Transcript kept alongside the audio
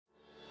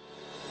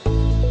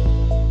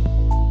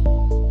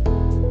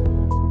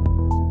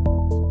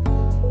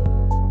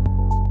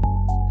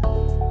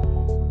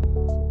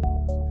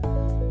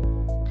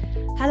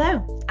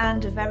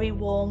and a very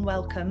warm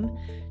welcome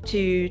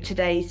to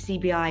today's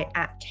CBI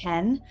at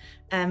 10.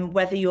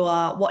 Whether you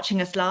are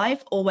watching us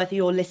live or whether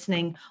you're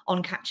listening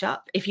on catch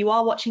up. If you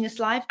are watching us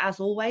live, as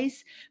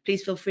always,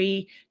 please feel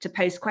free to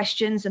post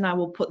questions and I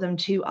will put them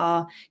to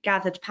our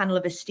gathered panel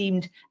of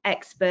esteemed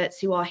experts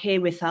who are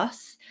here with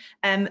us.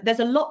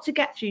 There's a lot to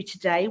get through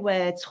today.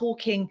 We're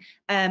talking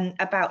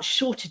about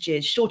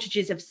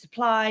shortages of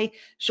supply,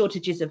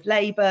 shortages of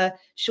labour,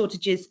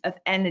 shortages of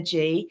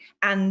energy,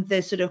 and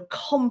the sort of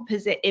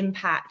composite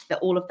impact that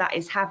all of that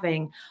is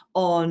having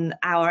on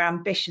our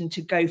ambition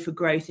to go for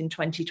growth in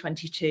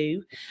 2022.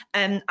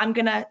 I'm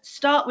going to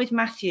start with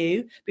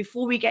Matthew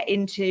before we get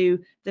into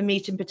the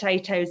meat and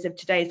potatoes of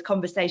today's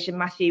conversation.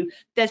 Matthew,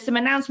 there's some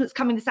announcements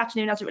coming this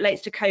afternoon as it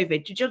relates to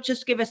COVID. Could you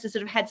just give us a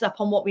sort of heads up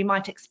on what we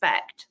might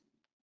expect?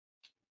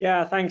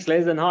 Yeah, thanks,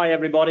 Liz, and hi,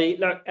 everybody.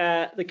 Look,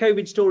 the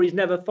COVID story is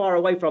never far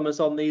away from us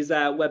on these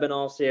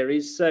webinar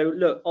series. So,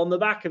 look, on the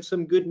back of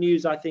some good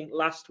news, I think,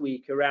 last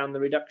week around the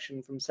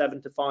reduction from 7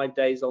 to 5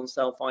 days on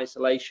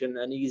self-isolation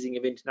and easing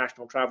of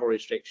international travel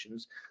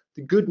restrictions,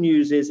 the good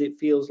news is it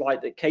feels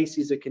like that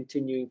cases are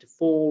continuing to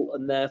fall,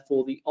 and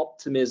therefore the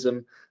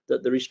optimism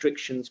that the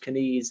restrictions can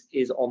ease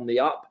is on the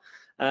up.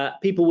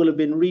 People will have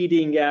been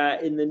reading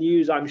in the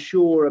news, I'm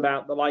sure,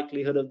 about the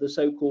likelihood of the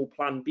so-called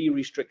Plan B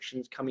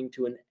restrictions coming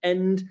to an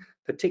end,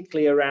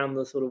 particularly around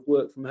the sort of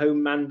work from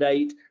home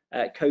mandate,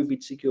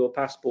 COVID secure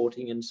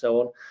passporting and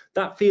so on.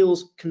 That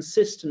feels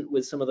consistent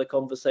with some of the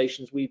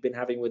conversations we've been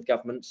having with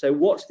government. So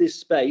watch this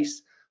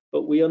space,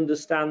 but we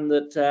understand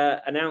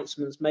that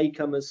announcements may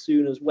come as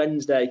soon as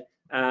Wednesday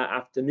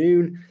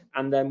afternoon,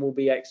 and then we'll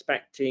be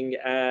expecting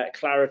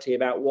clarity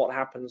about what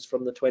happens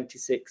from the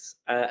 26th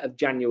of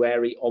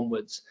January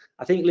onwards.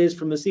 I think, Liz,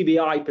 from a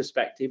CBI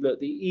perspective,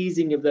 look, the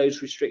easing of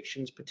those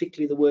restrictions,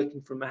 particularly the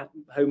working from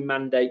home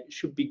mandate,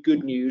 should be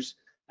good news.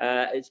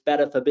 It's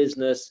better for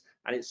business,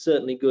 and it's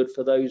certainly good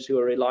for those who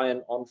are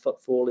reliant on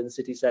footfall in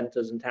city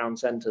centres and town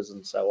centres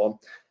and so on.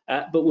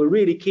 But we're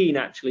really keen,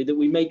 actually, that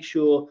we make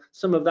sure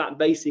some of that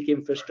basic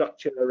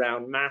infrastructure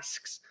around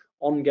masks,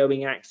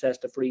 ongoing access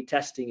to free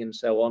testing and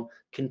so on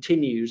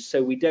continues,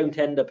 so we don't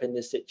end up in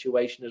this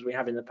situation as we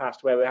have in the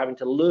past, where we're having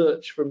to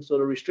lurch from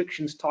sort of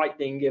restrictions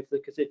tightening if the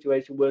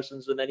situation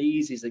worsens and then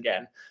eases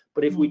again.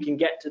 But if we can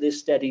get to this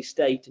steady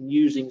state and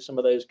using some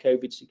of those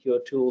COVID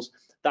secure tools,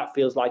 that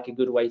feels like a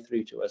good way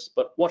through to us.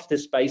 But watch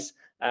this space.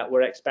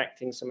 We're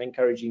expecting some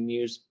encouraging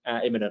news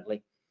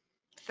imminently.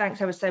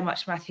 Thanks ever so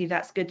much, Matthew.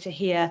 That's good to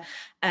hear.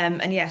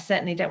 And yeah,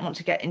 certainly don't want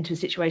to get into a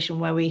situation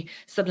where we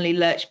suddenly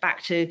lurch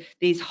back to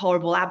these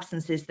horrible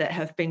absences that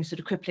have been sort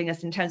of crippling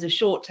us in terms of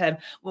short term.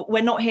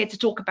 We're not here to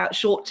talk about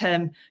short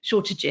term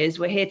shortages.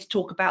 We're here to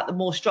talk about the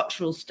more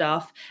structural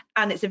stuff.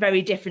 And it's a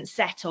very different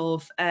set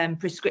of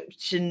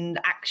prescription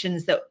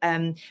actions that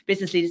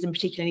business leaders in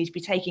particular need to be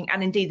taking,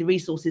 and indeed the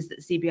resources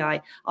that the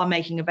CBI are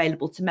making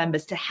available to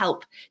members to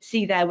help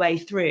see their way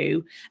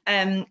through.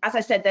 As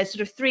I said, there's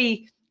sort of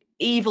three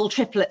evil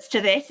triplets to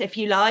this, if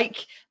you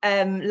like: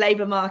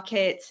 labour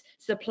market,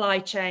 supply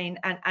chain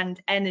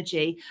and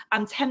energy.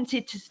 I'm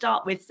tempted to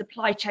start with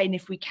supply chain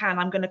if we can.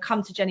 I'm going to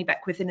come to Jenny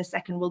Beckwith in a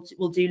second.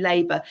 We'll do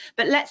labour,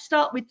 but let's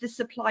start with the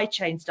supply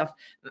chain stuff.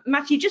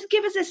 Matthew, just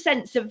give us a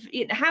sense of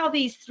how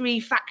these three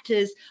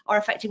factors are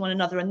affecting one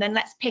another, and then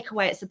let's pick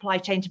away at supply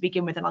chain to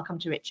begin with, and I'll come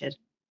to Richard.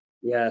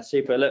 Yeah,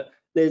 super. Look,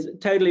 Liz,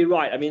 totally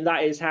right. I mean,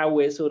 that is how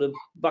we're sort of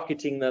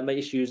bucketing the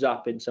issues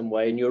up in some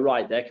way, and you're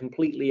right, they're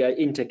completely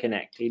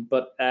interconnected.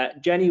 But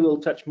Jenny will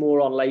touch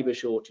more on labour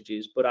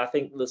shortages, but I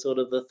think the sort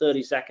of the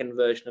 30-second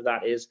version of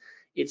that is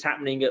it's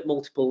happening at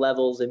multiple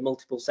levels in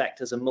multiple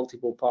sectors and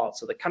multiple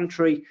parts of the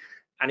country,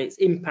 and its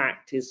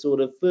impact is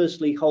sort of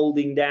firstly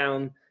holding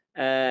down,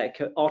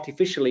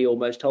 artificially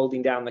almost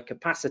holding down the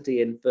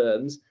capacity in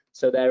firms,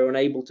 so they're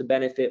unable to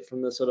benefit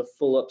from the sort of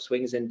full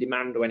upswings in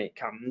demand when it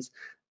comes.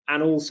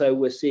 And also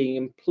we're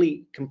seeing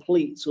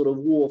complete sort of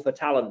war for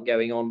talent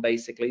going on,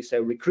 basically. So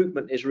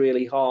recruitment is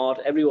really hard.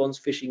 Everyone's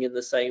fishing in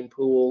the same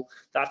pool.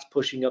 That's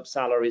pushing up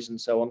salaries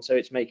and so on. So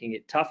it's making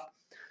it tough.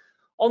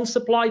 On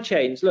supply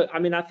chains, look, I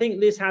mean, I think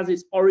this has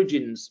its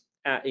origins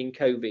in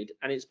COVID,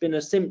 and it's been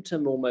a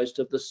symptom almost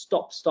of the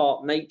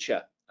stop-start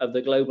nature of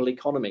the global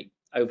economy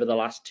over the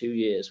last 2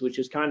 years, which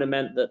has kind of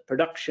meant that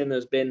production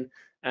has been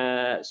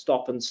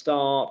stop and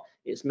start.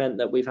 It's meant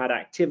that we've had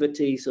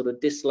activity sort of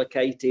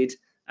dislocated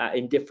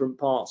in different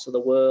parts of the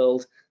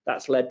world.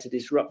 That's led to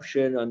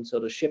disruption and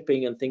sort of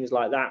shipping and things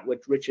like that,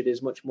 which Richard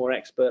is much more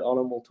expert on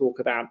and we'll talk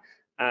about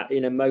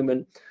in a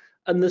moment.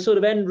 And the sort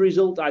of end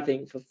result, I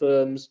think, for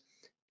firms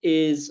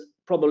is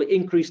probably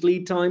increased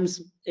lead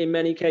times in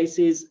many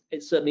cases.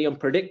 It's certainly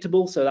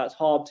unpredictable, so that's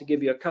hard to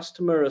give your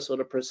customer a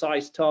sort of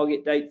precise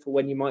target date for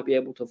when you might be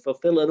able to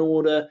fulfill an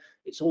order.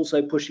 It's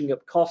also pushing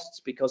up costs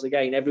because,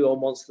 again,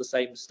 everyone wants the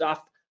same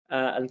stuff.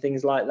 And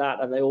things like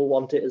that, and they all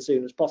want it as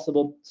soon as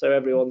possible, so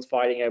everyone's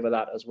fighting over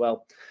that as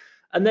well.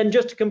 And then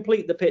just to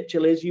complete the picture,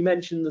 Liz, you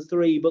mentioned the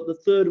three, but the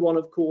third one,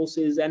 of course,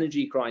 is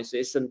energy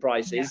crisis and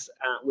prices,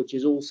 which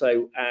is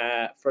also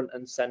front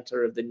and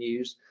center of the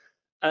news.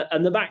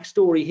 And the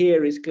backstory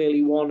here is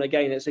clearly one,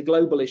 again, it's a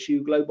global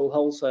issue. Global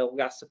wholesale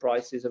gas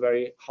prices are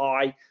very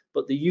high,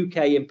 but the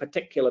UK in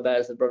particular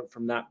bears the brunt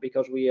from that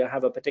because we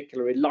have a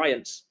particular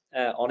reliance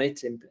on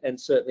it, and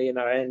certainly in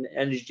our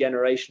energy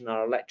generation,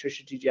 our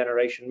electricity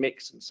generation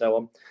mix and so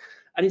on.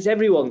 And it's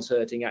everyone's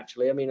hurting,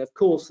 actually. I mean, of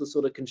course, the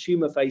sort of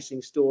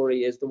consumer-facing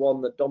story is the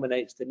one that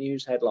dominates the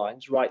news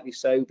headlines, rightly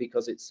so,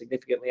 because it's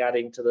significantly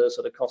adding to the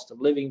sort of cost of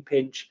living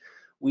pinch.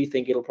 We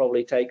think it'll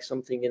probably take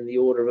something in the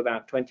order of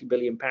about £20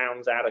 billion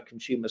out of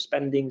consumer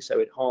spending, so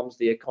it harms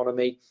the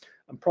economy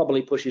and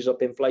probably pushes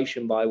up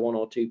inflation by 1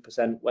 or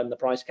 2% when the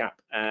price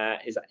cap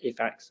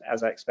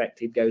as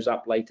expected, goes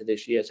up later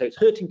this year. So it's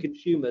hurting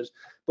consumers,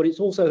 but it's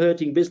also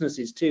hurting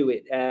businesses too.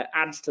 It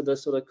adds to the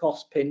sort of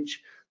cost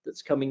pinch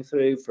that's coming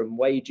through from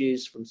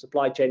wages, from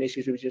supply chain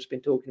issues we've just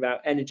been talking about,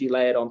 energy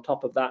layered on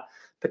top of that,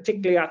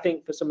 particularly I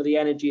think for some of the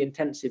energy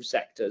intensive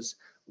sectors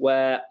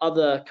where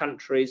other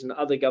countries and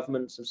other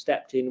governments have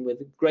stepped in with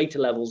greater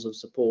levels of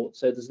support.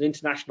 So there's an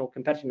international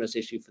competitiveness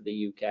issue for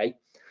the UK.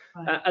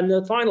 Right. And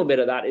the final bit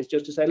of that is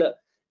just to say, look,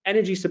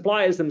 energy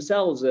suppliers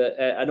themselves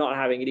are not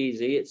having it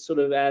easy. It's sort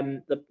of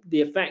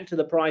the effect of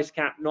the price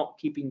cap not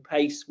keeping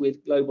pace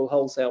with global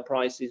wholesale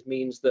prices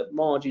means that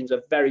margins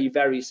are very,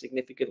 very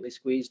significantly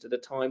squeezed at a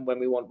time when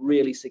we want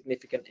really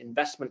significant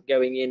investment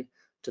going in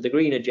to the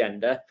green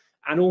agenda,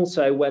 and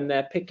also when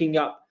they're picking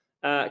up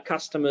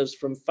customers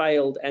from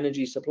failed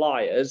energy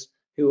suppliers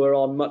who are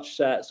on much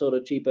sort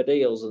of cheaper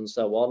deals and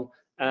so on.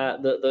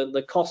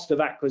 The cost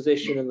of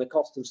acquisition and the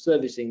cost of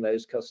servicing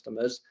those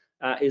customers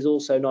is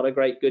also not a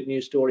great good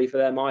news story for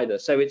them either.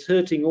 So it's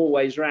hurting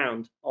always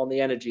round on the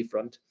energy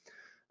front.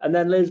 And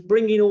then Liz,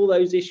 bringing all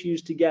those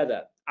issues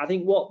together, I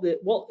think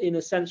what in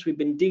a sense we've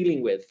been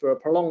dealing with for a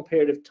prolonged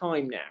period of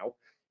time now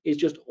is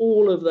just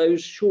all of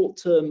those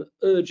short-term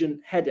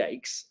urgent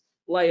headaches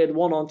layered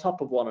one on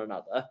top of one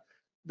another.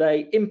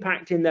 They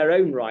impact in their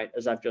own right,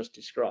 as I've just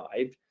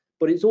described,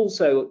 but it's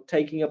also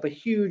taking up a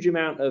huge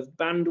amount of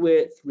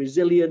bandwidth,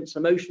 resilience,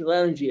 emotional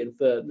energy in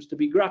firms to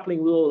be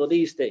grappling with all of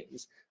these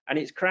things. And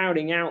it's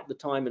crowding out the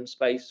time and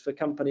space for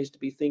companies to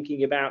be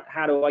thinking about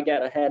how do I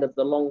get ahead of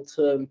the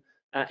long-term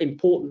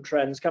important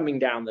trends coming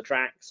down the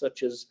track,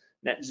 such as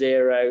net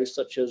zero,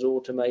 such as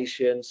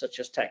automation, such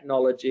as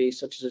technology,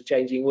 such as a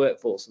changing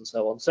workforce and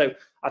so on. So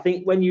I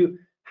think when you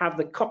have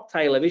the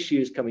cocktail of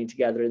issues coming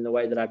together in the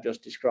way that I've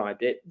just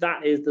described it,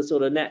 that is the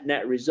sort of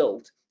net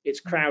result. It's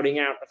crowding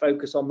out a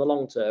focus on the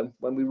long term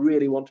when we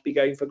really want to be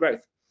going for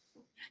growth.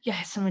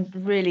 Yes, I mean,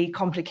 really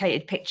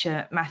complicated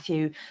picture,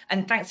 Matthew.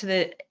 And thanks for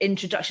the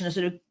introduction of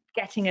sort of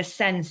getting a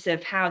sense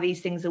of how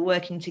these things are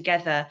working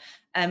together.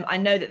 I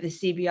know that the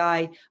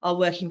CBI are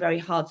working very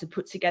hard to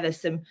put together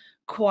some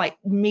quite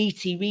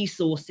meaty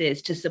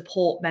resources to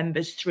support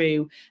members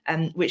through,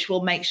 which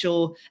will make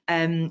sure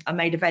are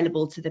made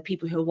available to the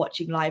people who are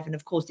watching live. And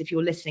of course, if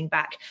you're listening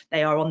back,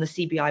 they are on the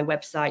CBI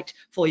website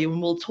for you. And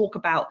we'll talk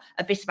about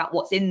a bit about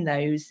what's in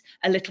those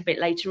a little bit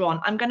later on.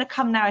 I'm going to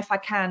come now, if I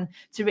can,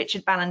 to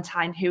Richard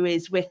Ballantyne, who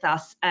is with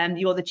us.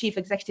 You're the Chief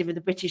Executive of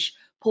the British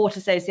Port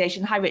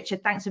Association. Hi,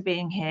 Richard. Thanks for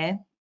being here.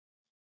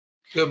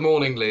 Good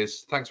morning,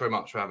 Liz. Thanks very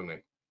much for having me.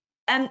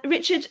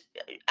 Richard,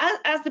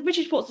 as the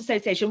British Ports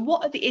Association,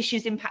 what are the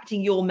issues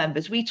impacting your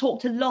members? We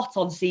talked a lot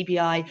on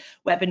CBI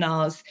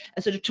webinars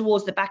sort of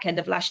towards the back end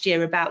of last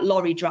year about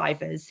lorry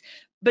drivers,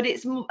 but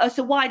it's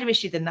a wider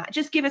issue than that.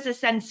 Just give us a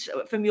sense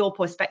from your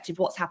perspective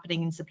what's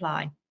happening in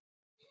supply.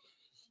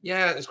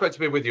 Yeah, it's great to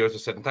be with you, as I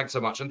said, and thanks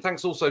so much. And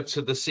thanks also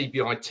to the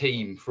CBI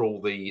team for all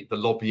the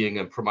lobbying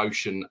and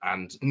promotion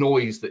and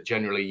noise that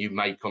generally you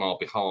make on our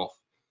behalf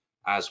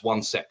as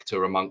one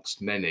sector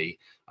amongst many.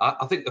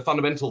 I think the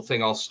fundamental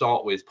thing I'll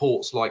start with,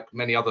 ports, like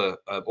many other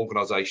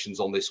organisations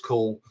on this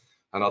call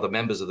and other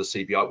members of the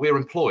CBI, we're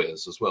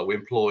employers as well. We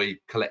employ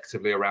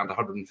collectively around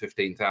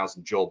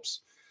 115,000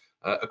 jobs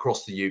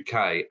across the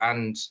UK.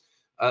 And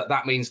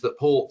that means that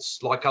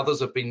ports, like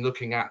others, have been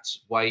looking at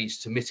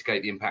ways to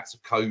mitigate the impacts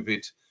of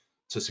COVID,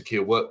 to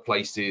secure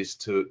workplaces,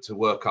 to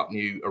work up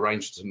new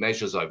arrangements and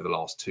measures over the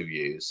last 2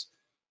 years.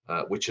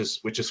 Which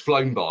has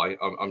flown by.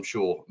 I'm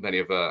sure many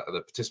of the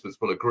participants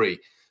will agree,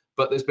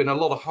 but there's been a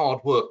lot of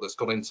hard work that's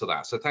gone into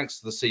that. So thanks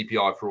to the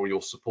CBI for all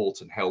your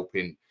support and help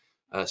in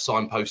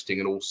signposting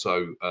and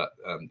also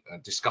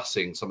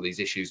discussing some of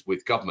these issues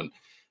with government.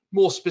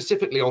 More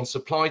specifically on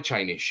supply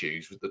chain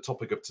issues, with the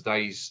topic of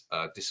today's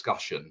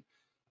discussion,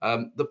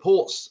 the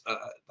ports,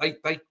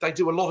 they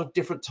do a lot of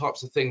different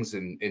types of things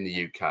in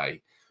the UK,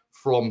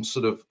 from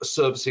sort of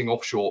servicing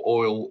offshore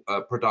oil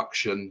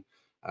production,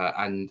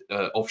 and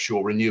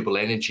offshore renewable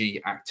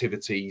energy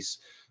activities,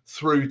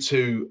 through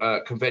to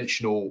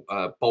conventional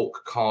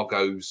bulk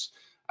cargoes,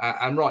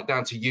 and right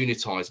down to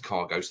unitized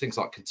cargoes, things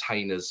like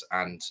containers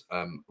and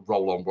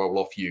roll-on,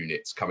 roll-off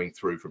units coming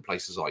through from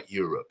places like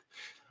Europe.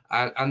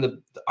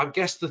 And I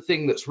guess the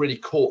thing that's really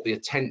caught the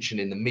attention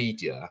in the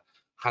media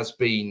has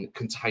been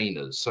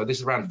containers. So this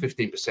is around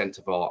 15%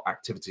 of our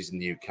activities in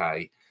the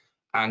UK.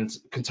 And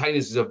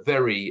containers is a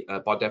very,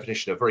 by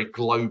definition, a very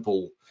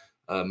global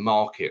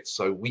markets.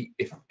 So we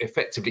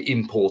effectively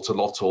import a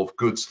lot of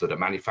goods that are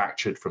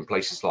manufactured from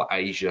places like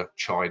Asia,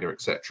 China,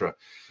 etc.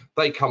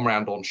 They come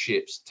around on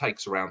ships,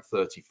 takes around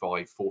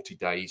 35, 40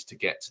 days to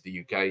get to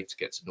the UK, to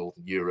get to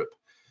Northern Europe,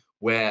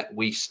 where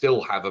we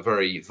still have a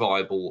very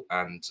viable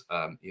and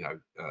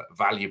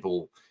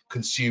valuable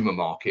consumer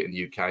market in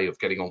the UK of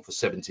getting on for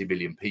 70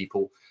 million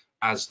people,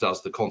 as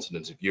does the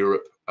continent of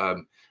Europe.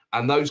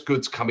 And those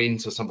goods come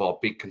into some of our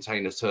big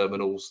container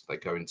terminals. They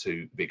go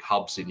into big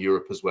hubs in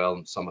Europe as well,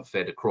 and some are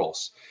fed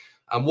across.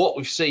 And what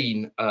we've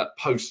seen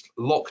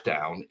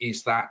post-lockdown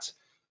is that,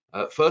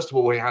 first of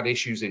all, we had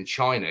issues in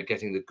China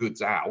getting the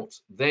goods out.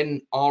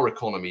 Then our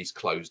economies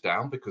closed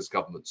down because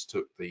governments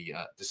took the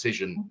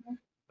decision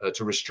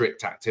to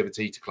restrict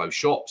activity, to close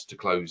shops, to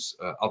close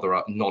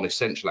other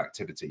non-essential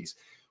activities,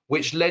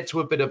 which led to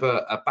a bit of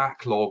a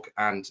backlog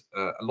and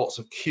lots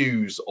of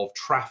queues of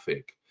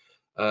traffic.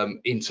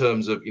 In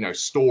terms of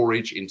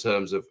storage, in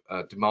terms of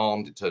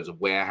demand, in terms of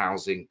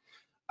warehousing,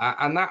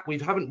 and that we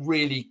haven't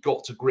really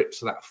got to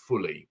grips with that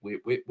fully.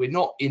 We're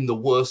not in the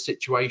worst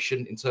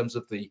situation in terms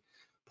of the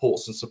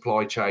ports and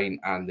supply chain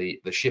and the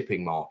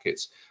shipping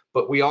markets,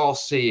 but we are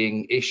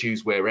seeing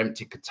issues where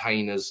empty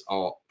containers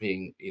are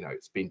being,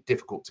 it's been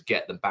difficult to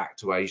get them back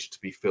to Asia to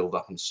be filled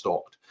up and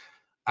stocked.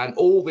 And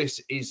all this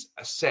is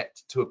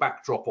set to a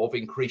backdrop of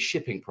increased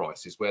shipping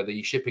prices, where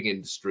the shipping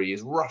industry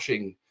is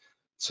rushing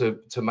to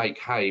make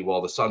hay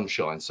while the sun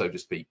shines, so to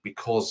speak,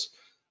 because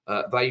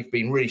they've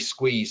been really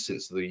squeezed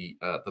since the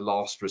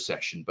last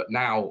recession. But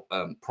now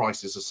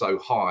prices are so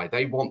high,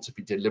 they want to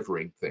be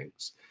delivering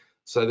things,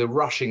 so they're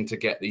rushing to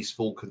get these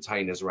full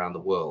containers around the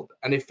world.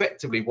 And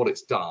effectively, what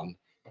it's done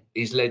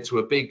is led to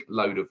a big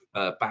load of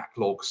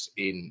backlogs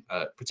in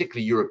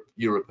particularly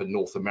Europe and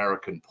North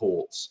American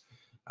ports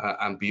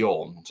and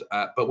beyond.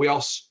 But we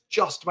are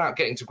just about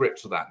getting to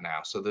grips with that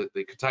now. So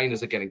the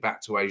containers are getting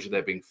back to Asia;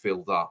 they're being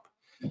filled up.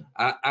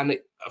 And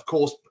of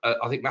course,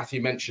 I think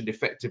Matthew mentioned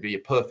effectively a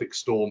perfect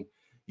storm.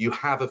 You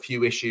have a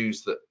few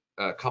issues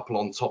that couple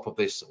on top of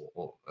this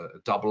or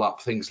double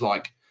up, things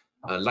like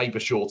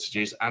labour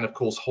shortages, and of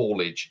course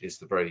haulage is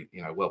the very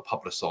well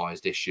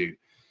publicised issue.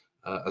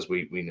 As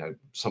we know,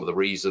 some of the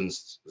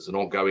reasons there's an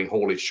ongoing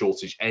haulage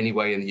shortage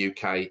anyway in the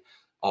UK.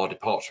 Our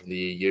departure from the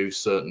EU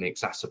certainly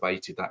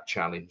exacerbated that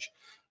challenge.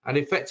 And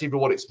effectively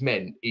what it's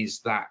meant is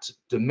that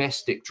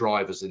domestic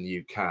drivers in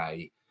the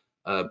UK,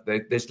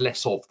 there's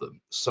less of them.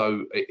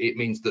 So it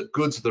means that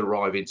goods that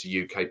arrive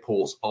into UK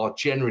ports are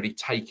generally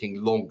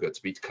taking longer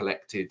to be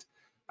collected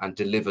and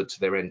delivered to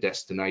their end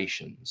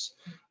destinations.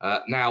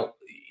 Now,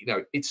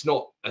 it's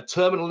not a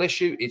terminal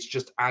issue, it's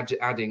just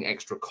adding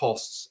extra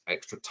costs,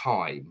 extra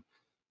time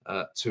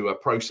to a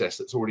process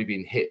that's already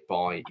been hit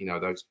by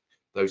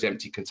those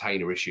empty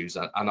container issues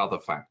and other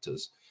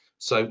factors.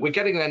 So we're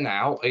getting there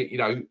now.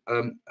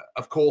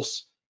 Of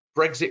course,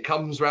 Brexit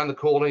comes around the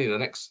corner.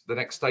 The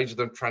next stage of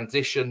the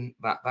transition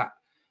that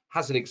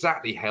hasn't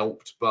exactly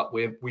helped, but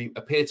we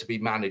appear to be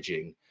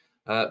managing.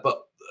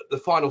 But the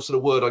final sort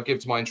of word I give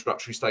to my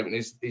introductory statement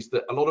is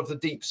that a lot of the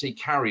deep sea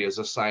carriers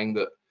are saying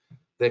that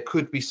there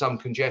could be some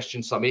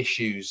congestion, some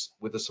issues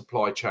with the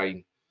supply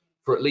chain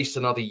for at least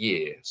another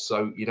year.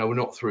 So we're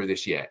not through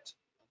this yet.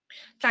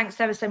 Thanks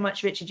ever so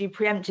much, Richard. You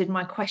preempted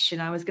my question.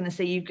 I was going to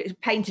say you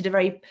painted a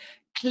very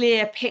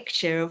clear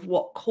picture of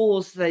what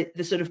caused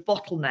the sort of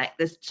bottleneck,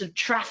 the sort of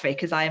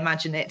traffic, as I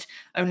imagine it,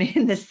 only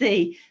in the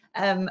sea,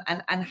 and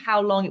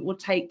how long it will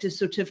take to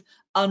sort of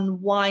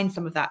unwind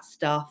some of that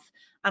stuff.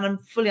 And I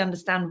fully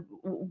understand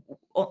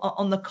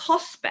on the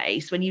cost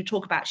base, when you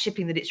talk about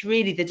shipping, that it's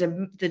really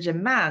the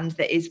demand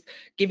that is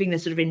giving the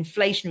sort of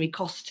inflationary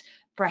cost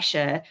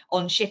pressure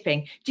on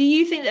shipping. Do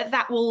you think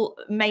that will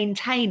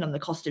maintain on the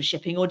cost of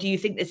shipping, or do you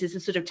think this is a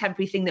sort of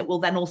temporary thing that will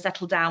then all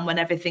settle down when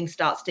everything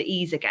starts to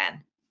ease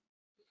again?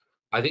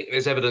 I think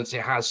there's evidence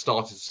it has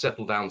started to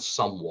settle down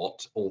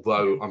somewhat,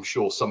 although I'm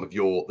sure some of the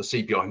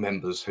CBI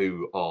members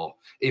who are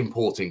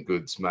importing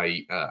goods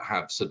may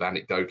have sort of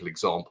anecdotal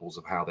examples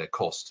of how their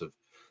costs have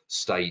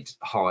stayed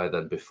higher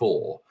than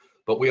before.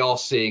 But we are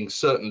seeing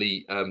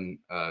certainly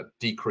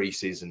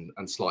decreases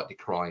and slight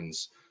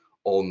declines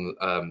on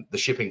the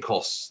shipping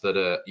costs that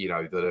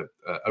are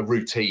a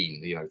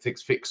routine,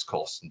 fixed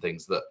costs and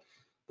things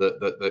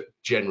that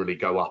generally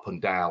go up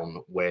and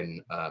down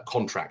when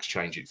contracts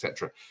change,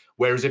 etc.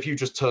 Whereas if you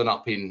just turn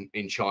up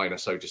in China,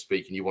 so to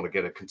speak, and you want to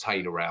get a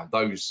container around,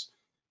 those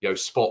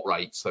spot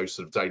rates, those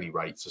sort of daily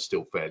rates are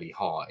still fairly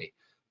high.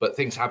 But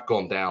things have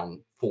gone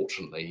down,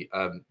 fortunately.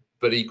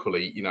 But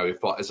equally,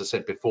 as I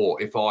said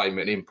before, if I'm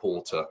an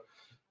importer,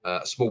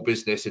 a small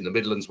business in the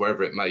Midlands,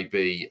 wherever it may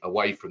be,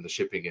 away from the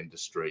shipping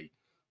industry,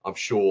 I'm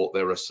sure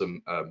there are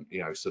some,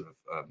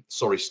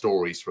 sorry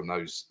stories from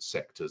those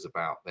sectors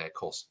about their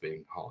costs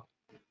being high.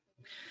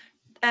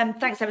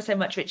 Thanks ever so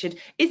much, Richard.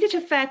 Is it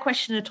a fair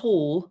question at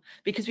all?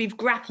 Because we've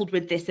grappled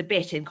with this a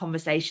bit in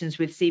conversations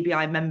with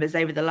CBI members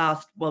over the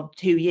last,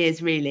 2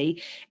 years,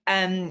 really.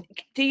 Do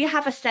you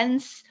have a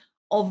sense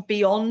of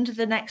beyond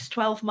the next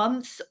 12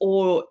 months,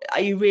 or are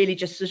you really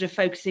just sort of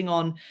focusing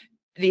on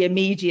the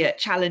immediate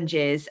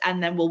challenges,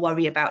 and then we'll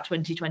worry about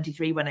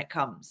 2023 when it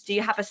comes? Do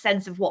you have a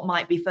sense of what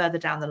might be further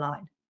down the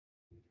line?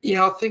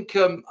 Yeah, I think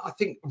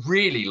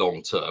really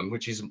long term,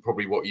 which isn't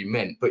probably what you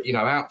meant, but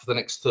out for the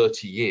next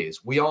 30 years,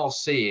 we are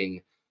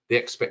seeing the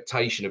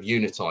expectation of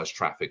unitized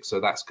traffic. So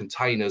that's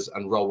containers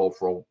and roll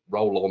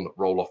on,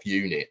 roll off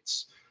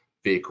units,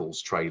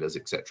 vehicles, trailers,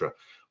 etc.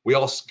 We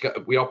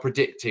are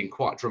predicting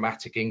quite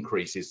dramatic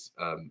increases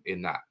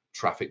in that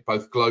traffic,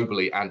 both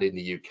globally and in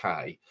the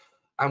UK.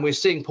 And we're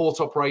seeing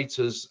port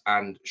operators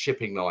and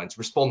shipping lines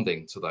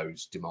responding to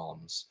those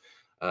demands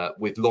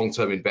with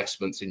long-term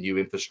investments in new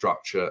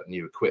infrastructure,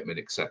 new equipment,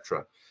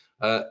 etc.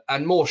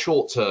 And more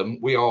short-term,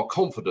 we are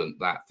confident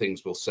that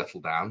things will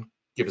settle down.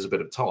 Give us a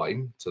bit of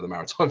time to the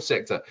maritime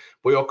sector.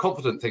 We are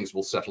confident things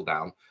will settle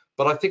down.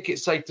 But I think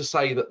it's safe to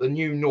say that the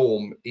new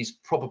norm is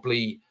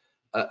probably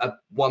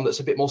one that's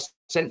a bit more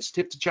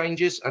sensitive to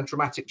changes and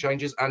dramatic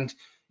changes. And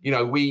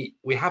we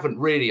haven't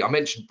really, I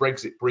mentioned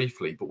Brexit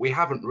briefly, but we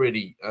haven't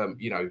really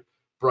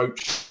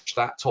broached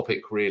that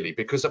topic really,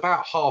 because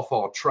about half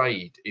our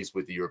trade is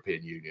with the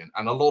European Union,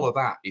 and a lot of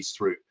that is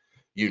through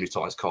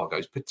unitized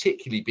cargoes,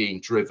 particularly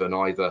being driven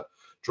either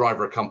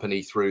driver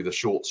accompanied through the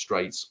short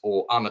straits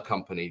or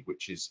unaccompanied,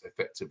 which is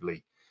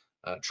effectively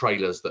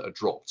trailers that are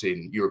dropped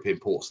in European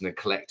ports and then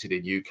collected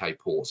in UK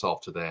ports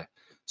after their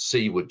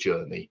seaward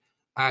journey.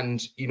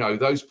 And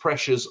those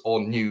pressures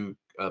on new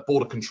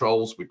border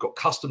controls, we've got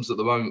customs at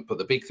the moment, but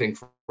the big thing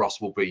for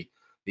us will be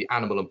the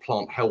animal and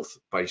plant health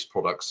based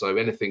products. So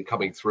anything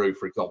coming through,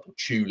 for example,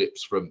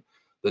 tulips from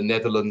the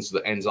Netherlands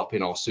that ends up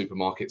in our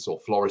supermarkets or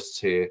florists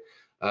here,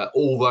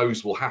 all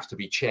those will have to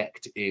be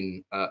checked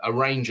in a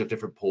range of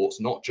different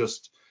ports, not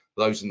just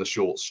those in the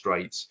short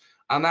straits.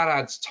 And that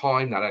adds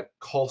time, that adds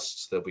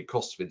costs. There'll be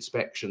costs of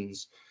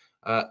inspections.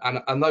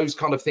 And those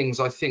kind of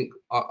things, I think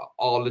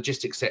our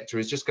logistics sector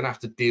is just going to have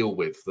to deal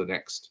with for the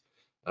next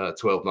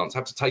 12 months,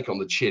 have to take on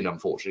the chin,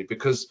 unfortunately,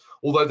 because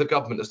although the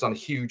government has done a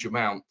huge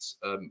amount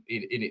in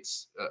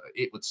its,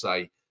 it would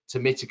say, to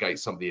mitigate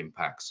some of the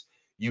impacts,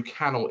 you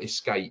cannot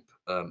escape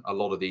a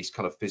lot of these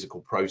kind of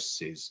physical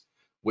processes,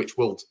 which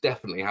will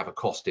definitely have a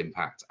cost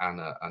impact and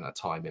a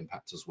time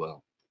impact as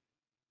well.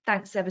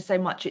 Thanks ever so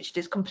much, Richard.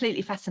 It's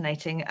completely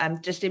fascinating.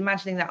 Just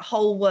imagining that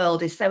whole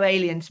world is so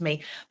alien to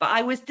me. But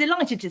I was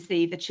delighted to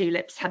see the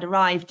tulips had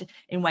arrived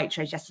in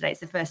Waitrose yesterday. It's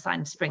the first sign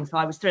of spring, so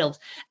I was thrilled.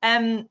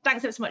 Thanks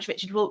ever so much,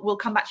 Richard. We'll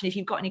come back to you. If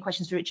you've got any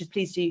questions for Richard,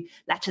 please do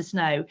let us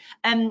know.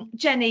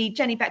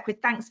 Jenny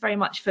Beckwith, thanks very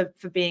much for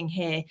being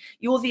here.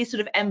 You're the sort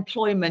of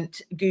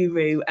employment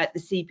guru at the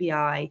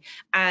CBI,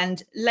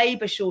 and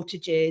labour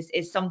shortages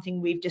is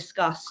something we've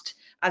discussed,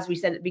 as we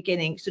said at the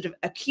beginning, sort of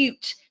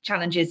acute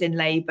challenges in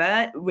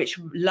labour, which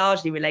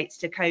largely relates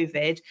to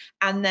COVID,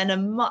 and then a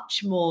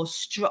much more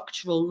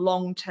structural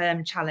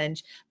long-term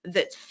challenge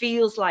that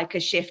feels like a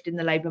shift in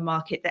the labour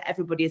market that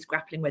everybody is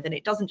grappling with. And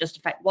it doesn't just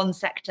affect one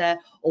sector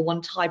or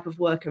one type of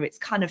worker, it's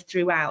kind of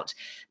throughout.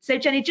 So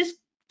Jenny, just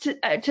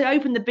to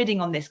open the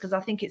bidding on this, because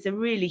I think it's a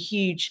really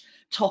huge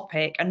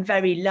topic and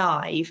very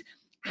live,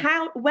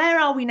 where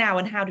are we now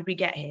and how did we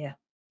get here?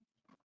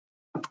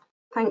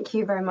 Thank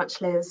you very much,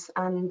 Liz,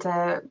 and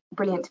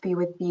brilliant to be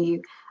with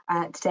you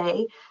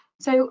today.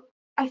 So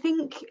I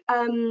think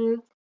the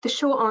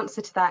short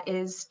answer to that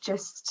is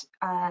just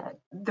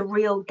the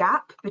real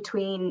gap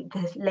between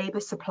the labour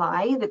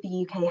supply that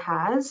the UK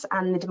has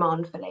and the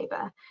demand for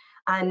labour.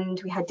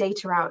 And we had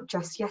data out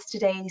just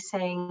yesterday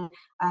saying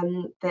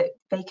that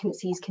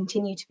vacancies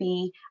continue to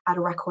be at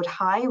a record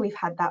high. We've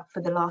had that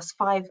for the last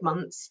 5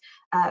 months,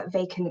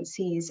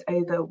 vacancies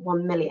over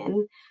 1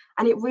 million.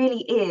 And it really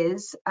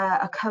is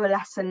a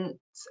coalescence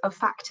of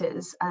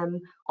factors.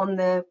 On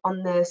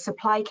the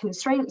supply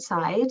constraint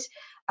side,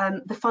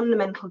 the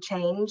fundamental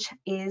change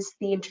is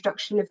the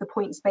introduction of the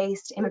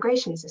points-based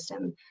immigration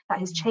system that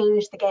has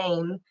changed the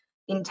game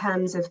in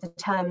terms of the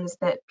terms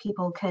that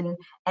people can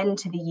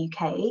enter the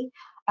UK.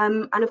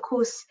 And of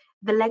course,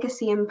 the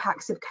legacy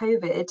impacts of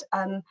COVID,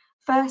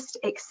 first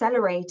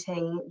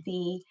accelerating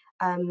the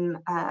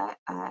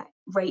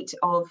rate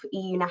of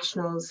EU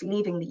nationals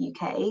leaving the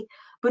UK,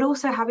 but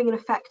also having an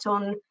effect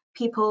on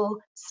people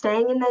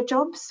staying in their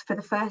jobs for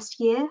the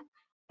first year,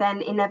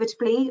 then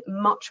inevitably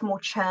much more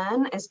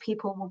churn as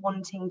people were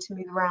wanting to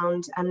move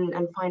around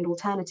and find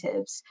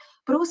alternatives,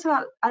 but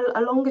also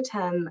a longer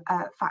term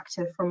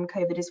factor from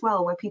COVID as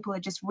well, where people are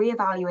just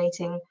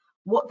reevaluating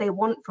what they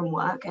want from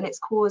work, and it's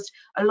caused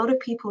a lot of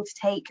people to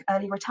take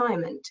early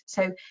retirement.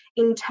 So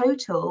in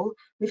total,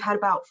 we've had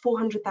about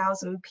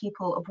 400,000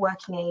 people of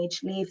working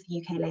age leave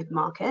the UK labour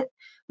market.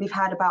 We've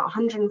had about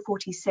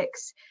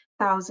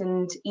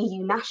 146,000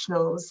 EU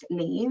nationals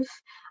leave,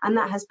 and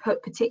that has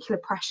put particular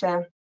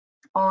pressure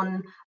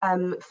on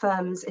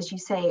firms, as you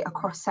say,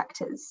 across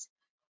sectors.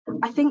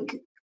 I think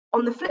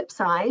on the flip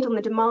side, on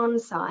the demand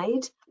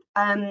side,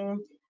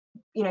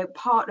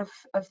 part of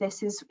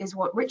this is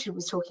what Richard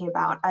was talking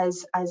about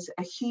as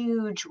a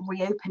huge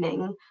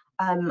reopening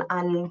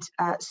and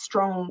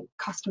strong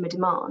customer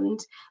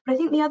demand. But I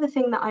think the other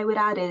thing that I would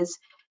add is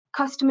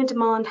customer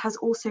demand has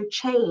also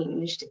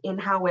changed in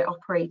how we're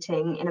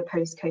operating in a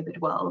post-COVID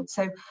world.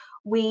 So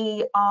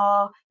we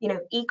are,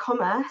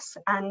 e-commerce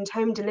and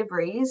home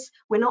deliveries,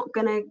 we're not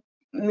going to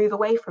move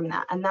away from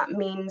that. And that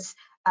means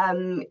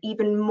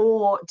even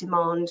more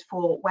demand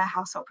for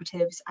warehouse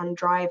operatives and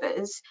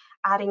drivers,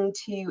 adding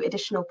to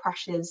additional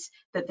pressures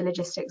that the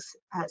logistics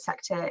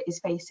sector is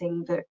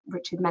facing that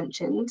Richard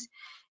mentioned.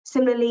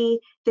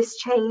 Similarly, this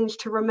change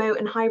to remote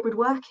and hybrid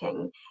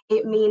working,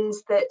 it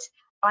means that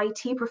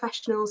IT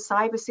professionals,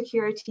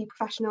 cybersecurity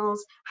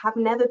professionals have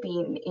never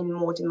been in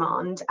more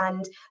demand.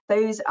 And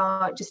those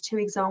are just two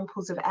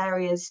examples of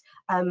areas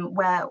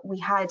where we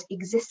had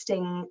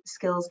existing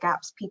skills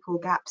gaps, people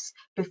gaps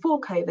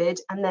before COVID,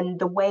 and then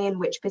the way in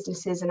which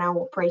businesses are now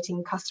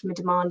operating, customer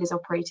demand is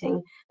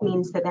operating,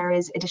 means that there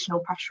is additional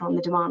pressure on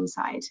the demand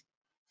side.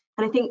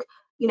 And I think,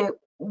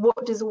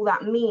 what does all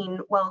that mean?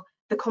 Well,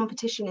 the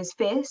competition is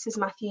fierce, as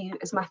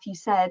Matthew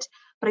said,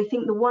 but I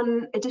think the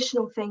one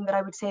additional thing that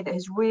I would say that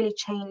has really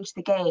changed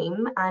the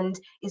game and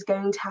is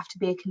going to have to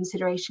be a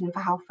consideration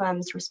for how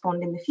firms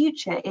respond in the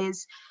future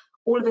is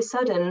all of a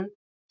sudden,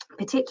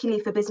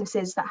 particularly for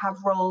businesses that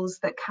have roles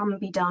that can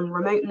be done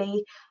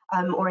remotely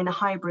or in a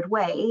hybrid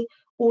way,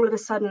 all of a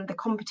sudden the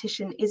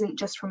competition isn't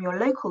just from your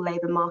local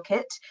labour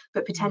market,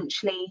 but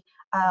potentially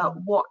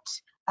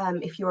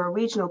if you're a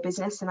regional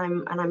business,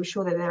 and I'm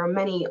sure that there are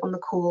many on the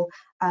call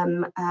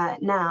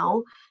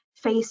now,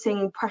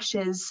 facing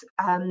pressures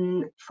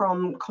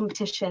from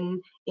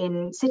competition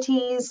in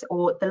cities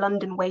or the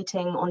London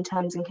waiting on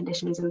terms and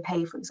conditions and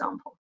pay, for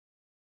example.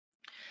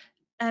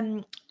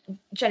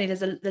 Jenny,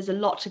 there's a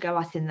lot to go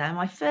at in there.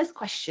 My first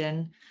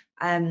question,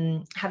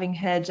 having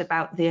heard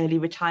about the early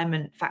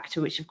retirement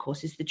factor, which of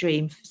course is the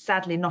dream,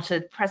 sadly not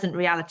a present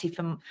reality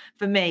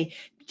for me.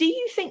 Do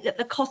you think that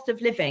the cost of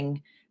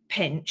living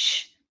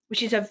pinch,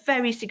 which is a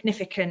very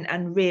significant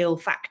and real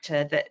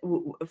factor that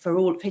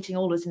for hitting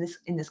all of us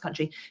in this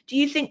country, do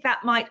you think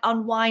that might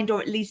unwind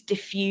or at least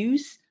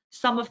diffuse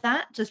some of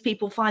that as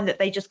people find that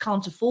they just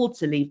can't afford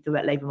to leave the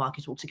labour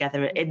market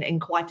altogether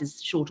in quite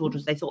as short order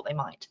as they thought they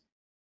might?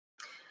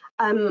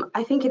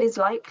 I think it is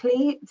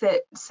likely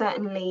that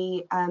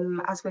certainly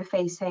as we're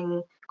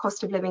facing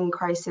cost of living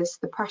crisis,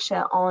 the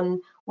pressure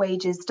on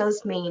wages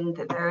does mean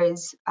that there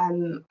is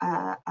an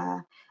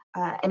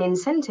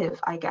incentive,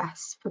 I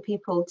guess, for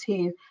people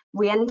to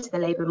re-enter the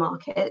labour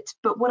market.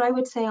 But what I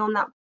would say on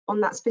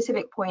that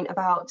specific point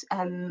about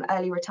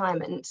early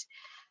retirement,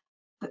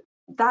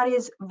 that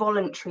is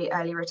voluntary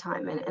early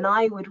retirement, and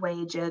I would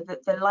wager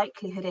that the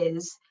likelihood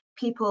is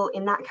people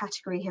in that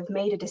category have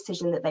made a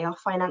decision that they are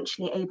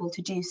financially able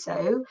to do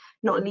so,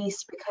 not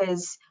least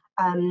because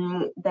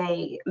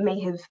they may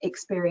have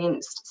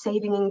experienced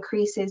saving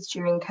increases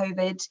during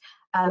COVID.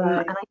 Right.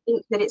 And I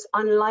think that it's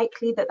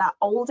unlikely that that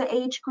older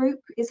age group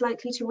is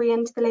likely to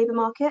re-enter the labour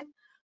market.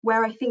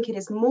 Where I think it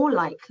is more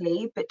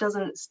likely, but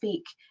doesn't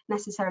speak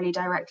necessarily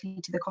directly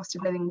to the cost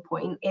of living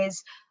point,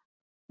 is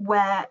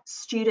where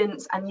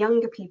students and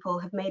younger people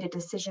have made a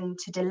decision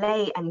to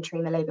delay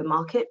entering the labour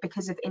market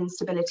because of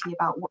instability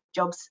about what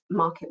the jobs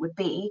market would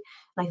be.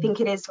 And I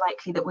think it is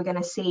likely that we're going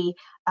to see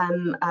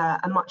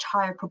a much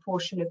higher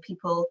proportion of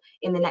people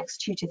in the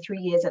next 2 to 3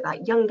 years at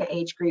that younger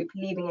age group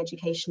leaving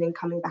education and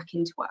coming back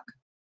into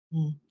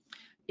work.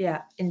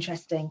 Yeah,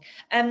 interesting.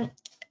 And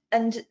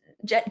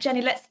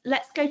Jenny,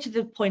 let's go to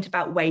the point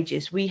about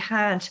wages. We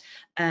had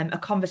a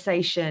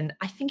conversation,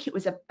 I think it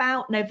was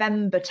about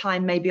November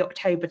time, maybe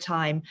October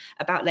time,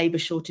 about labour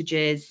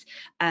shortages,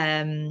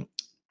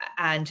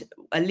 and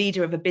a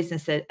leader of a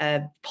business,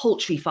 a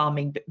poultry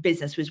farming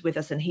business, was with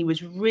us, and he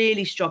was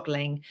really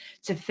struggling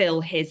to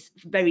fill his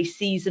very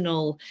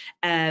seasonal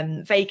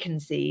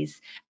vacancies.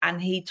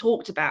 And he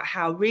talked about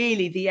how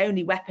really the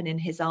only weapon in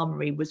his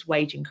armory was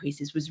wage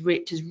increases, was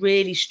to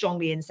really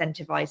strongly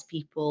incentivize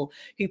people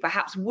who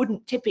perhaps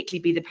wouldn't typically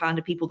be the kind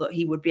of people that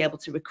he would be able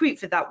to recruit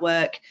for that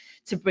work,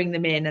 to bring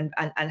them in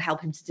and help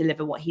him to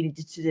deliver what he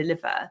needed to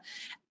deliver.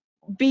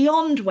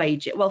 Beyond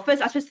wages, well,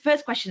 first, I suppose the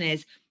first question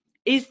is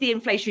the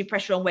inflationary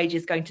pressure on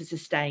wages going to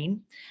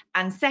sustain?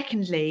 And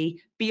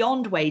secondly,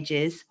 beyond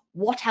wages,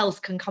 what else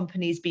can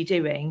companies be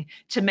doing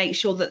to make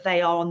sure that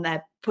they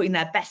are putting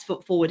their best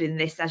foot forward in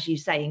this, as you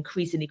say,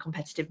 increasingly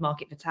competitive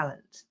market for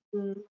talent?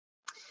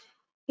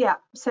 Yeah,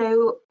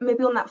 so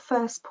maybe on that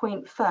first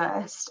point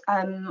first,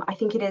 I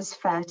think it is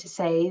fair to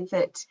say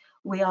that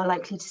we are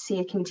likely to see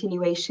a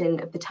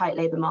continuation of the tight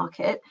labour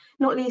market,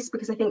 not least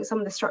because I think some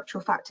of the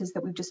structural factors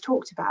that we've just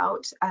talked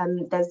about,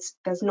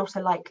 there's not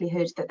a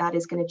likelihood that that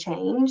is going to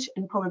change,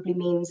 and probably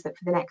means that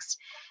for the next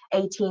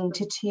 18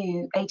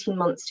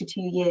 months to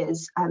 2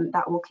 years,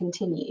 that will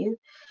continue.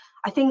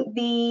 I think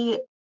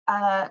the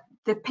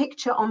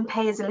picture on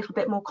pay is a little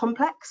bit more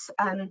complex.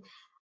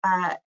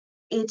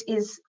 It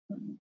is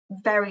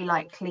very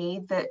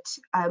likely that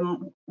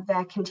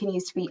there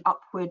continues to be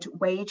upward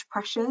wage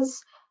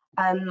pressures.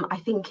 I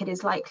think it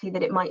is likely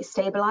that it might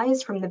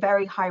stabilise from the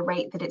very high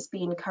rate that it's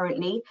been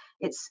currently.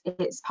 It's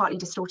partly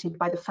distorted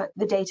by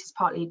the data is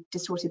partly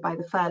distorted by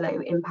the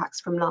furlough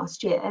impacts from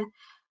last year.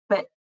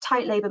 But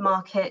tight labour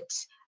market,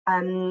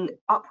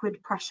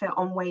 upward pressure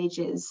on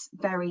wages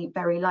very,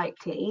 very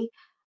likely.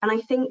 And I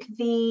think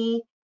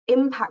the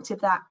impact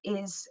of that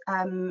is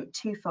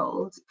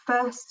twofold.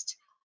 First,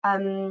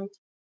 the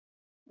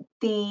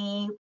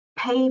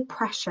pay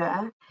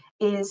pressure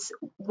is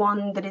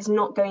one that is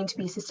not going to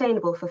be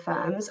sustainable for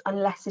firms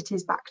unless it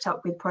is backed up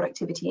with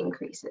productivity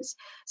increases.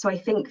 So I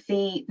think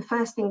the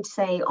first thing to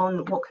say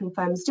on what can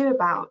firms do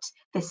about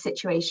this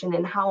situation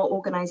and how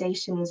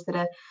organisations that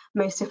are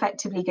most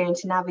effectively going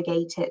to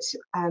navigate it,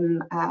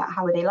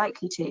 how are they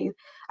likely to?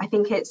 I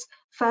think it's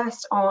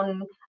first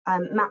on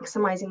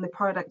maximising the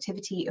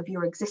productivity of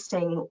your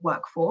existing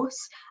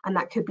workforce, and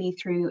that could be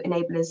through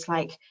enablers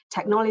like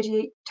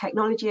technology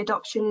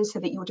adoption,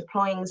 so that you're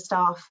deploying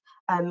staff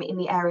in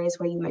the areas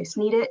where you most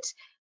need it,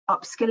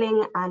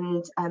 upskilling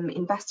and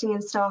investing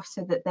in staff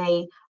so that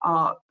they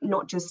are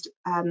not just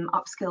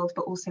upskilled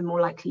but also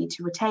more likely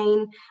to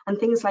retain, and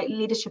things like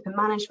leadership and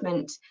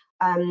management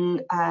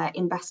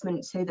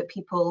investment, so that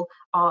people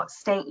are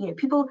staying, you know,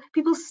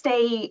 people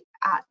stay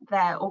at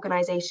their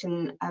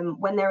organization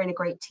when they're in a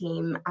great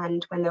team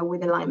and when they're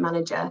with a line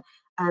manager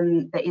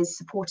that is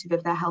supportive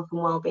of their health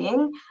and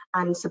well-being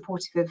and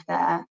supportive of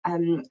their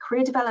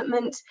career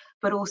development,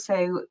 but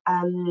also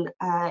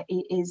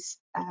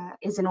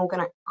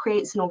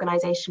creates an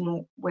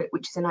organisation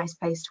which is a nice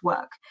place to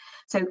work.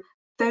 So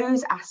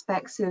those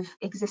aspects of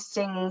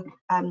existing,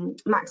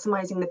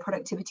 maximising the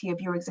productivity of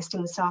your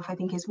existing staff, I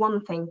think is one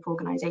thing for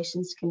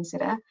organisations to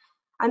consider.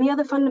 And the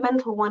other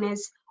fundamental one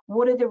is,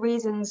 what are the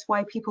reasons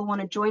why people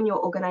want to join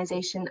your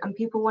organisation and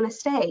people want to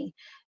stay?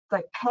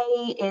 Like,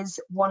 pay is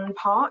one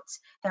part.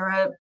 There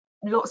are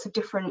lots of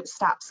different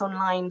stats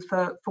online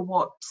for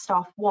what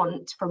staff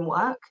want from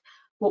work.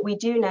 What we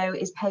do know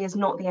is pay is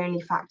not the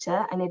only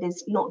factor, and it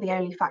is not the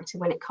only factor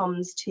when it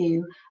comes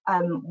to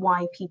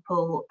why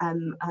people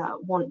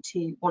want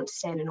to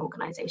stay in an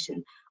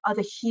organisation.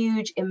 Other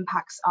huge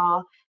impacts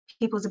are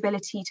people's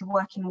ability to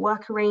work in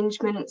work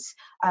arrangements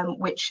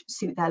which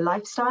suit their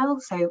lifestyle.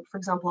 So, for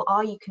example,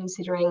 are you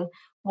considering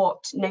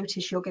what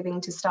notice you're giving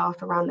to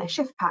staff around their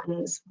shift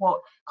patterns? What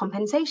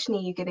compensation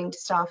are you giving to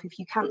staff if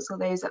you cancel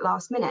those at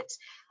last minute?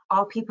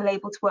 Are people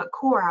able to work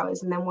core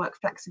hours and then work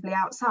flexibly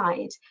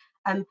outside?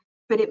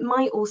 But it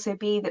might also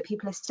be that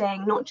people are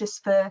staying not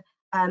just for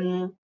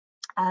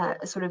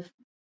sort of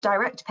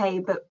direct pay,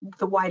 but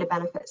the wider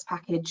benefits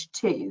package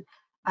too.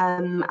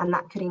 And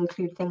that could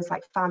include things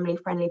like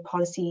family-friendly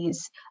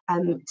policies,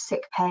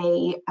 sick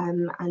pay,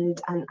 and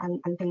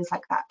things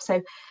like that.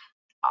 So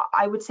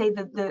I would say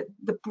that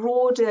the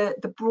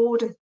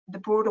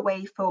broader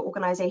way for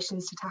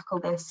organisations to tackle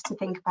this, to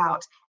think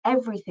about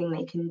everything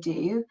they can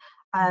do.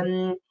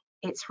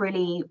 It's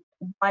really,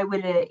 why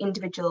would an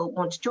individual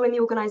want to join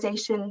the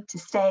organisation, to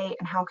stay,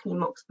 and how can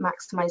you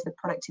maximise the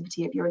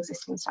productivity of your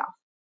existing staff?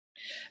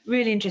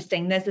 Really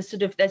interesting.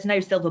 There's no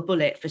silver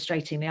bullet,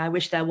 frustratingly. I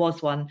wish there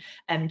was one,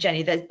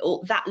 Jenny. There's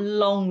that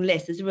long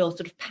list. There's a real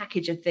sort of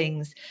package of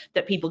things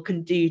that people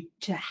can do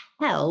to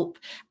help.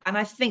 And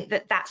I think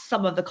that that's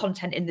some of the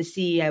content in the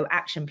CEO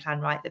action plan,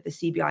 right, that the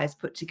CBI has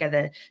put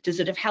together to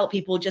sort of help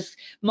people just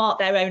mark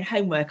their own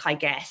homework, I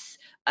guess,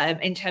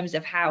 in terms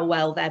of how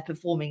well they're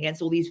performing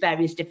against all these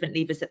various different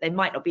levers that they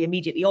might not be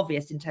immediately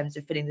obvious in terms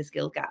of filling the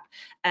skill gap.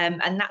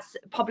 And that's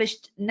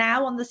published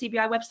now on the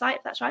CBI website,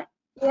 if that's right?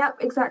 Yep,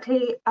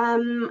 exactly.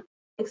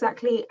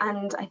 Exactly,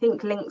 and I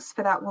think links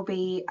for that will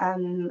be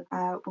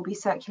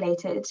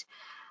circulated.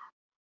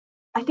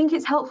 I think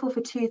it's helpful for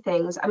two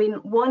things. I mean,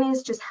 one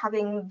is just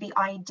having the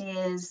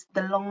ideas,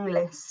 the long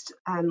list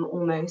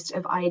almost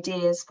of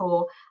ideas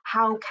for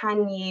how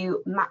can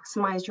you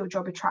maximise your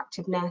job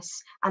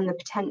attractiveness and the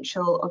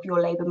potential of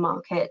your labour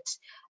market.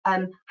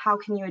 How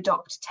can you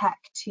adopt tech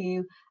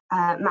to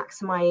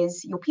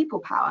maximise your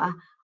people power?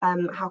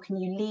 How can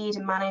you lead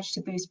and manage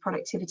to boost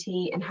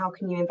productivity, and how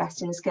can you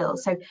invest in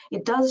skills? So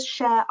it does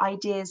share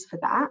ideas for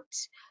that.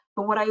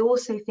 But what I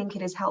also think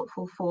it is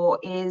helpful for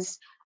is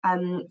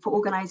for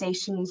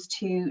organisations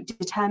to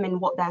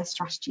determine what their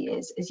strategy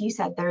is. As you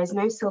said, there is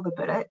no silver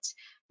bullet,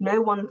 no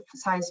one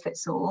size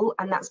fits all,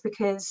 and that's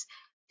because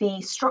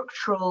the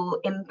structural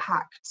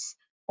impacts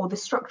or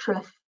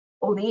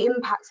the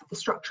impacts of the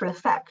structural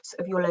effects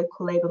of your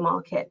local labour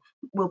market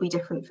will be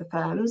different for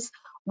firms.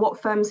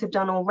 What firms have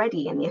done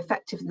already and the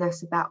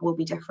effectiveness of that will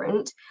be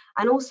different,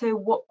 and also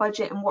what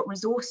budget and what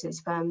resources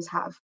firms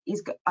have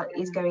is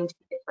going to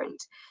be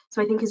different.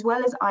 So I think, as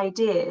well as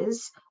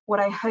ideas, what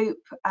I hope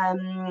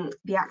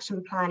the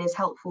action plan is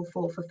helpful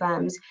for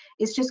firms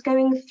is just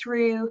going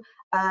through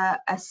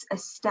a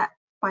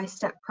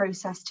step-by-step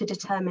process to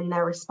determine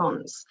their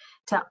response,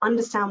 to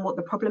understand what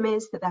the problem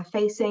is that they're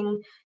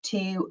facing,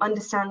 to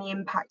understand the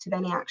impact of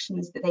any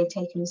actions that they've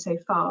taken so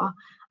far,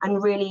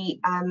 and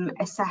really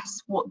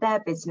assess what their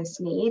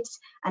business needs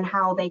and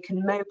how they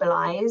can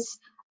mobilise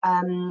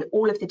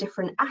all of the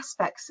different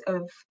aspects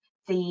of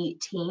the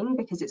team,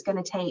 because it's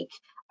going to take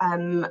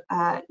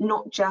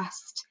not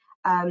just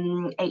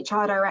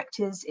HR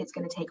directors, it's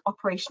going to take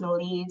operational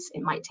leads,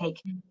 it might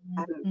take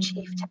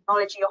chief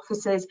technology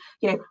officers.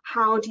 You know,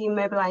 how do you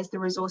mobilize the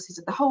resources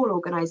of the whole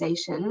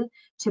organization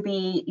to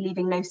be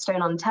leaving no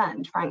stone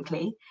unturned,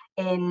 frankly,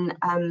 in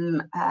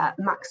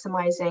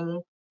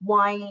maximizing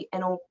why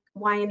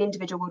an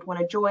individual would want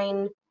to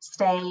join,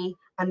 stay,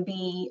 and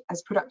be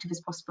as productive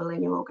as possible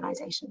in your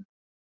organization?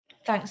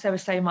 Thanks ever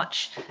so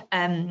much,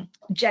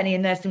 Jenny.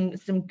 And there's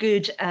some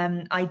good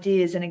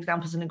ideas and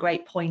examples and a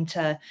great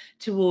pointer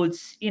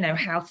towards, you know,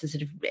 how to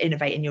sort of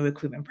innovate in your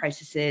recruitment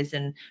processes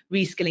and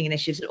reskilling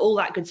initiatives, and all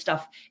that good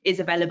stuff is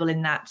available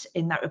in that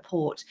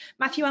report.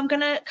 Matthew, I'm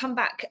going to come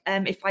back,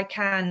 if I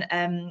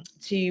can,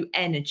 to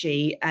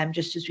energy,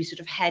 just as we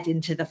sort of head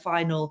into the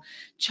final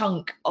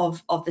chunk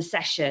of the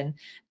session.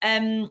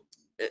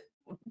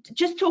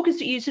 Just talk us,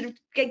 you sort of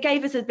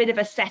gave us a bit of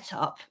a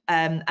setup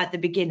at the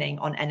beginning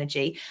on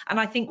energy, and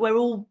I think we're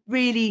all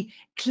really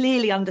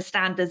clearly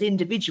understand as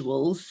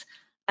individuals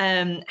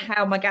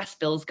how my gas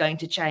bill is going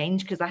to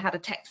change, because I had a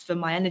text from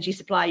my energy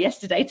supplier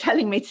yesterday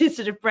telling me to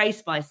sort of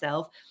brace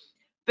myself.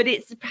 But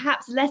it's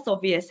perhaps less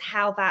obvious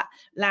how that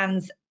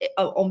lands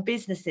on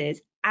businesses,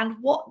 and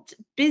what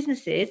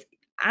businesses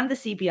and the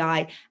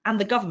CBI and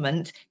the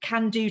government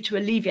can do to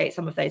alleviate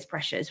some of those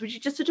pressures. Would you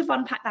just sort of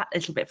unpack that a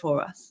little bit for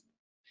us?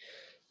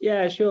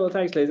 Yeah, sure.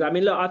 Thanks, Liz. I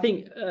mean, look, I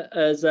think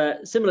as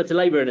similar to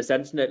Labour in a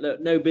sense,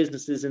 no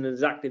business is in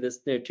exactly this.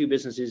 Two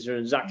businesses are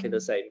in exactly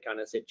the same kind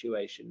of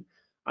situation.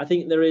 I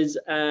think there's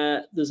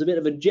a bit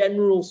of a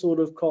general sort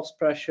of cost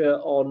pressure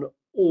on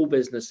all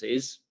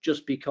businesses,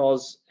 just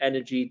because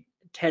energy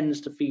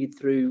tends to feed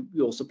through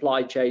your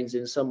supply chains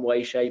in some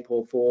way, shape,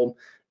 or form.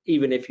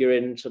 Even if you're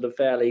in sort of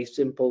fairly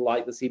simple,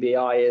 like the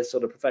CBI is,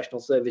 sort of professional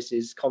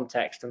services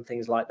context and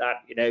things like that,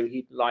 you know,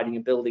 heat, lighting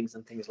in buildings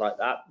and things like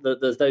that,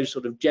 there's those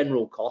sort of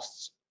general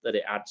costs that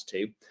it adds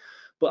to.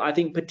 But I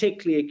think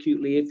particularly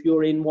acutely, if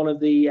you're in one of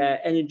the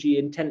energy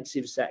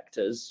intensive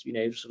sectors, you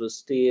know, sort of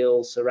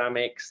steel,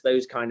 ceramics,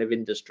 those kind of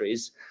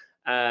industries,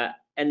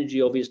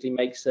 energy obviously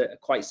makes a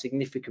quite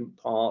significant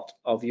part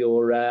of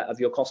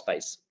your cost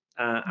base.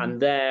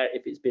 And there,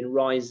 if it's been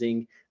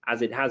rising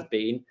as it has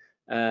been,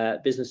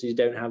 businesses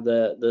don't have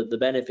the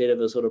benefit of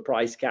a sort of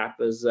price cap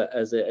as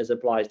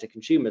applies to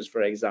consumers,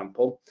 for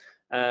example.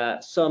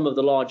 Some of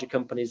the larger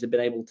companies have been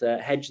able to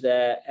hedge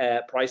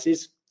their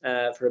prices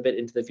for a bit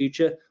into the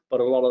future, but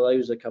a lot of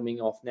those are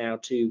coming off now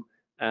too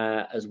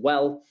as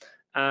well.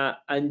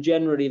 And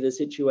generally the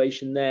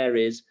situation there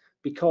is,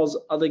 because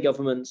other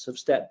governments have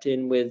stepped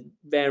in with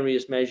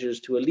various measures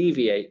to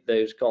alleviate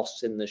those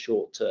costs in the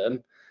short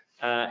term,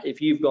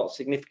 if you've got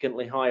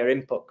significantly higher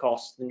input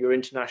costs than your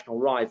international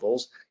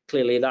rivals,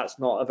 clearly that's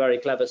not a very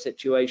clever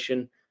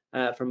situation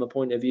from a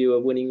point of view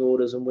of winning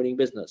orders and winning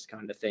business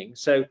kind of thing.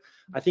 So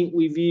I think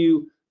we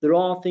view there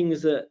are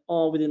things that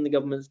are within the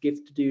government's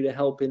gift to do to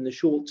help in the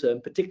short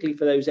term, particularly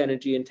for those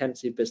energy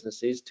intensive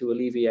businesses, to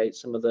alleviate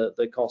some of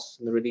the costs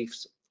and the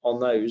reliefs on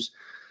those.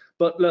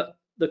 But look,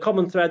 the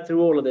common thread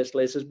through all of this,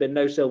 Liz, has been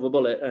no silver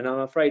bullet, and I'm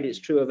afraid it's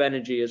true of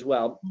energy as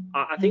well.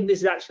 I think this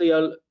is actually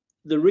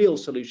the real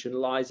solution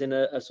lies in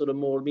a sort of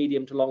more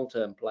medium to long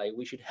term play.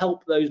 We should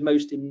help those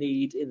most in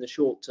need in the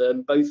short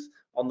term, both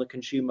on the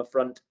consumer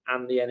front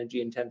and the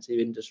energy intensive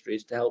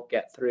industries, to help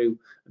get through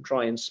and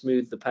try and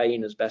smooth the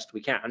pain as best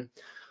we can.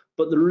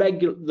 But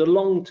the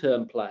long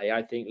term play,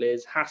 I think,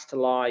 Liz, has to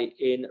lie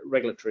in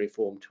regulatory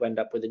reform to end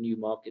up with a new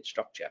market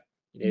structure.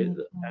 You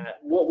know,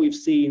 what we've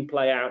seen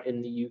play out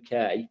in the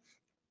UK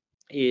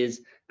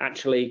is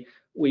actually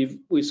we've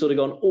sort of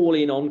gone all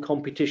in on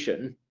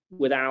competition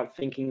without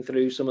thinking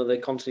through some of the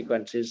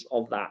consequences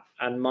of that.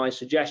 And my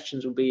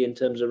suggestions would be, in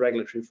terms of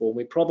regulatory reform,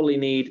 we probably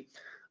need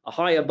a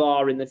higher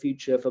bar in the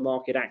future for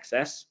market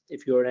access.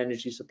 If you're an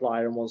energy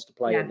supplier and wants to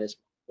play in this,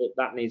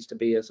 that needs to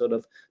be a sort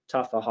of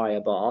tougher, higher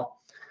bar.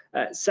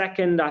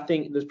 Second, I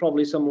think there's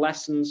probably some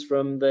lessons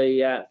from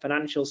the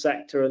financial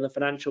sector and the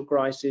financial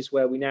crisis,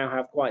 where we now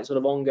have quite sort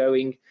of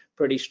ongoing,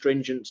 pretty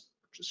stringent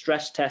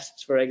stress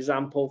tests, for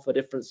example, for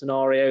different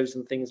scenarios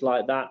and things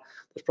like that.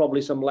 There's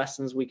probably some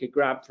lessons we could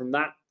grab from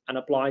that and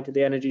apply to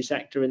the energy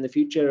sector in the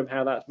future of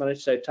how that's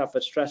managed, so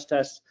tougher stress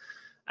tests.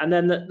 And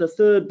then the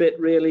third bit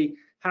really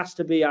has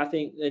to be, I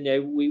think, you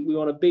know, we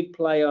want a big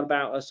play on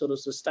about a sort of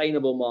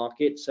sustainable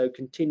market, so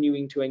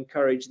continuing to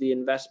encourage the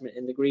investment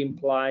in the green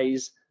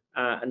plays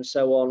and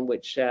so on,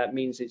 which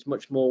means it's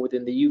much more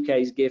within the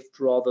UK's gift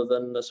rather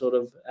than the sort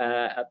of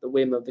at the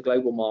whim of the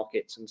global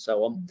markets and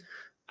so on.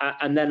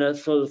 And then a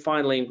sort of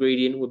final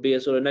ingredient would be a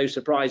sort of no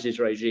surprises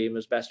regime,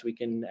 as best we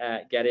can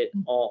get it,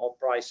 on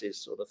prices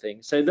sort of thing.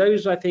 So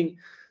those, I think,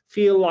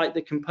 feel like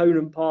the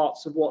component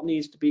parts of what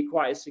needs to be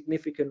quite a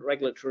significant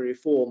regulatory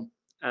reform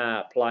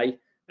play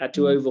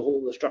to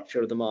overhaul the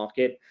structure of the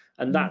market.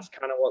 And that's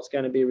kind of what's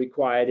going to be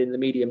required in the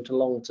medium to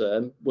long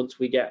term, once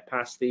we get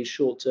past these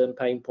short-term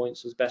pain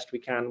points as best we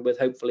can, with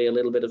hopefully a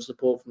little bit of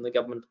support from the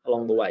government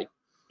along the way.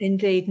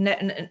 Indeed,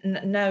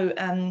 no,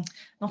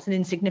 not an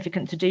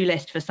insignificant to-do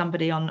list for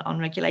somebody on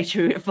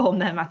regulatory reform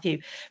there,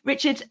 Matthew.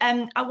 Richard,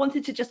 I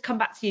wanted to just come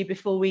back to you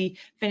before we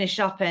finish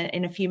up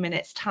in a few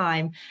minutes'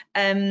 time.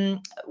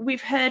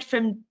 We've heard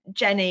from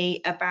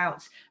Jenny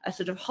about a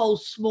sort of whole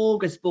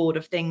smorgasbord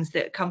of things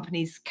that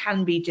companies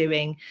can be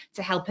doing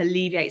to help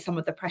alleviate some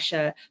of the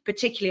pressure,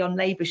 particularly on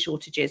labour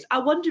shortages. I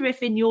wonder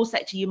if in your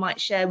sector you might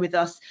share with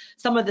us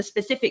some of the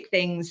specific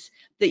things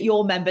that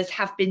your members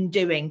have been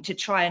doing to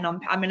try and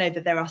I know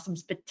that there are some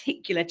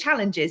particular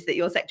challenges that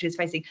your sector is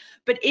facing,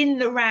 but in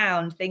the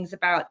round, things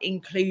about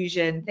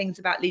inclusion, things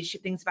about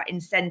leadership, things about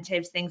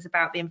incentives, things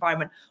about the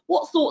environment.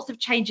 What sorts of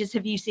changes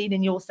have you seen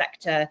in your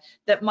sector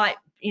that might,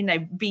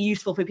 be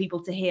useful for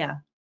people to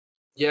hear?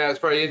 Yeah, it's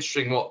very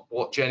interesting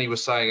what Jenny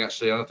was saying,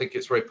 actually, and I think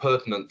it's very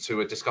pertinent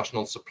to a discussion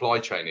on supply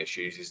chain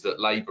issues, is that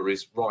labour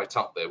is right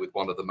up there with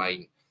one of the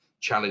main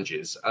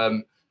challenges.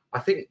 I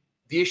think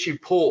the issue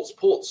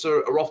ports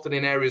are often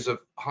in areas of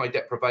high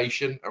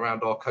deprivation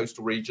around our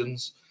coastal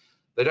regions.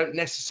 They don't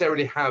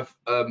necessarily have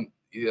a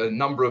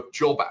number of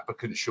job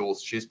applicant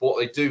shortages, but what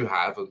they do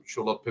have, I'm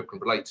sure a lot of people can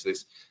relate to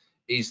this,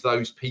 is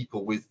those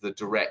people with the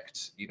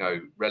direct,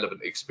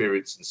 relevant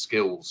experience and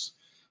skills.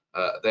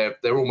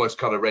 They're almost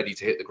kind of ready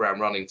to hit the ground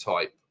running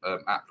type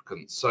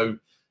applicants. So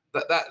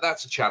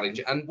that's a challenge.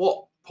 And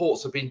what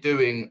ports have been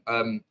doing,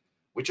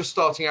 we're just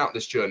starting out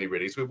this journey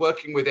really, is we're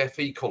working with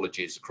FE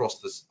colleges across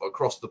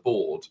the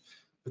board,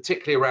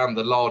 particularly around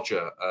the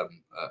larger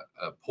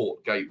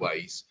port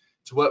gateways,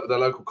 to work with their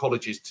local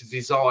colleges to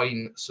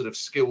design sort of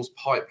skills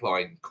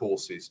pipeline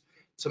courses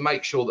to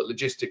make sure that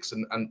logistics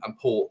and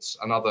ports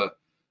and other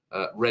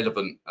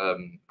relevant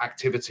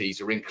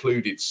activities are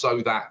included, so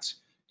that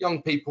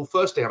young people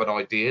firstly have an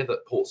idea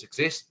that ports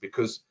exist,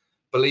 because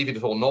believe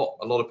it or not,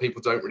 a lot of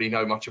people don't really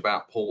know much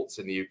about ports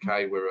in the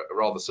UK. We're a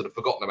rather sort of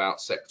forgotten about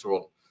sector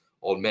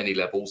on many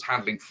levels,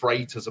 handling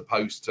freight as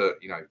opposed to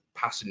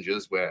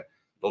passengers, where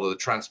a lot of the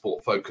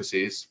transport focus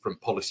is from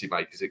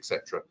policymakers,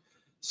 etc.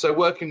 So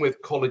working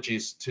with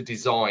colleges to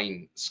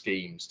design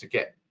schemes to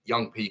get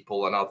young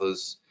people and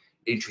others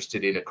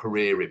interested in a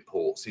career in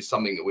ports is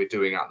something that we're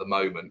doing at the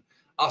moment.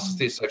 Us as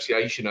the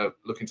association are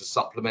looking to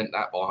supplement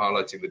that by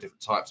highlighting the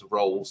different types of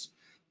roles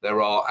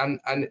there are, and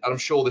I'm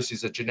sure this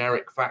is a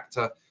generic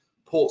factor.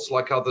 Ports,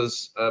 like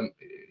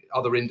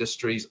other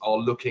industries, are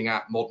looking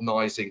at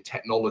modernising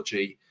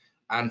technology,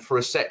 and for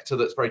a sector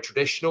that's very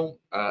traditional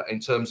in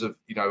terms of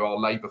our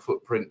labour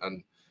footprint,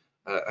 and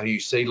you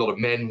see a lot of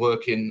men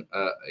working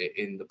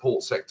in the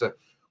port sector,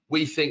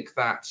 we think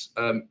that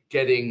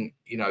getting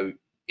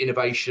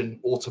innovation,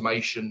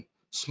 automation,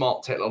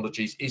 smart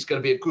technologies is going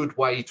to be a good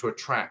way to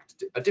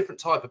attract a different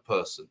type of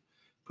person,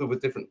 people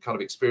with different kind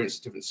of experience,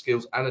 different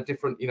skills, and a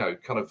different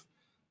kind of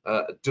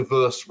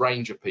diverse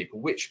range of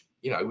people, which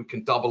we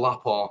can double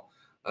up our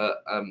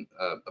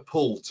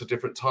pool to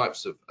different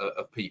types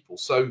of people.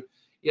 So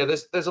yeah,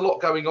 there's a lot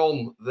going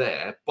on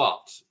there,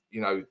 but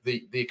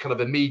the kind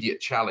of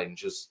immediate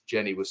challenge, as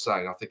Jenny was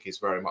saying, I think is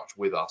very much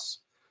with us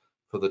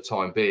for the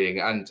time being,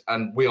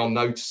 and we are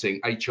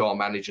noticing HR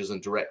managers and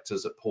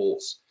directors at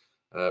ports,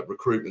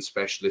 recruitment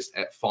specialists,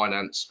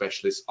 finance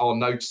specialists are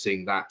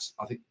noticing that.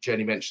 I think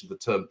Jenny mentioned the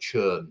term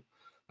churn.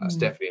 That's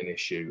definitely an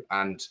issue.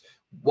 And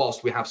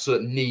whilst we have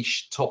certain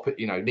niche topic,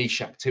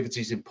 niche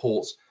activities in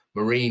ports,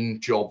 marine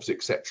jobs,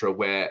 etc.,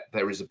 where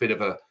there is a bit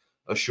of a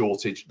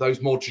shortage,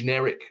 those more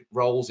generic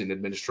roles in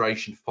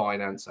administration,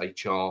 finance,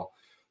 HR,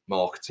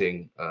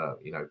 marketing,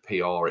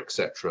 PR,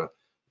 etc.,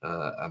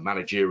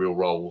 managerial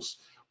roles,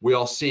 we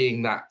are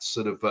seeing that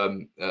sort of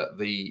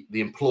the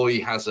employee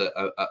has a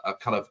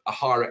kind of a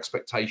higher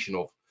expectation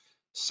of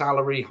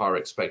salary, higher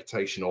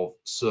expectation of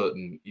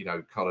certain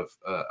kind of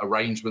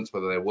arrangements,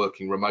 whether they're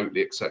working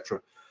remotely, etc.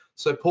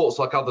 So ports,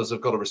 like others, have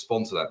got to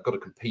respond to that, got to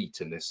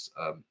compete in this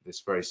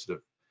this very sort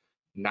of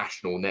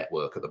national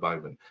network at the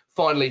moment.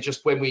 Finally,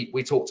 just when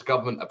we talk to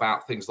government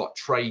about things like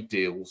trade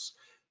deals,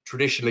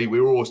 traditionally we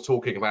were always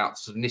talking about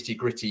sort of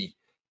nitty-gritty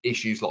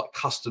issues like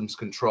customs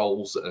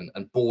controls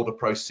and border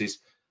processes.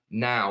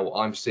 Now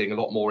I'm seeing a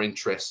lot more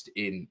interest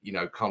in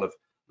kind of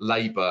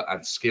labour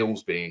and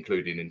skills being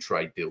included in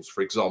trade deals.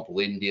 For example,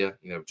 India,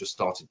 just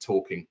started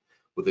talking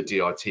with the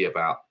DIT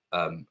about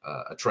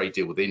a trade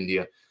deal with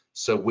India.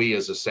 So we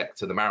as a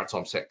sector, the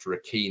maritime sector, are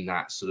keen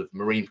that sort of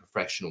marine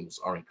professionals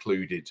are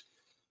included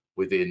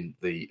within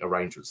the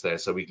arrangements there,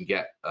 so we can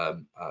get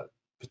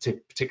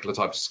particular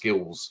type of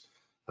skills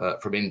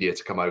from India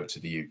to come over to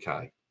the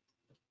UK.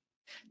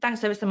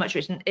 Thanks ever so much,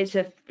 Richard. It's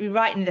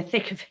right in the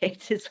thick of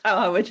it is how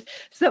I would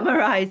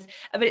summarise.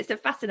 But it's a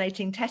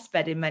fascinating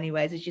testbed in many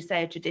ways, as you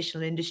say, a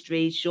traditional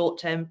industry,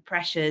 short-term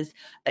pressures,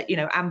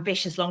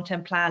 ambitious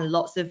long-term plan,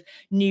 lots of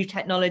new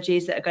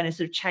technologies that are going to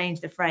sort of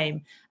change the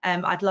frame.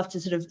 I'd love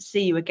to sort of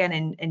see you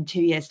again in 2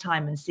 years'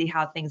 time and see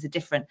how things are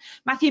different.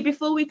 Matthew,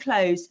 before we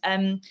close,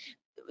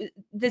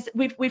 there's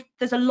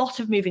a lot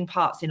of moving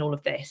parts in all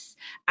of this,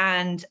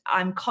 and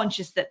I'm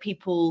conscious that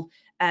people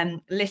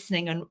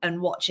listening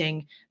and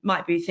watching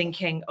might be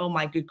thinking, oh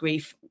my good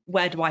grief,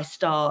 where do I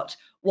start?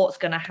 What's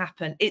going to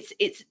happen?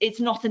 It's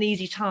not an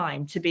easy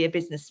time to be a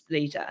business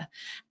leader.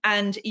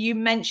 And you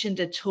mentioned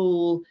a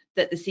tool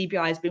that the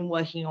CBI has been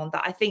working on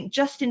that I think,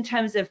 just in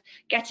terms of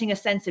getting a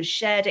sense of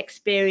shared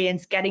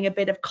experience, getting a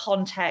bit of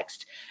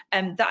context,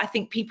 that I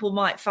think people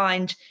might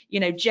find,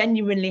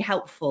 genuinely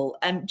helpful.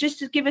 Just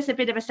to give us a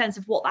bit of a sense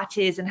of what that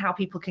is and how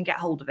people can get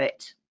hold of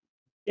it.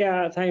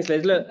 Yeah, thanks,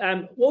 Liz. Look,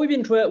 what we've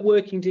been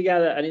working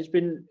together, and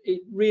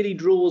it really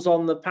draws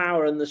on the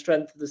power and the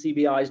strength of the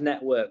CBI's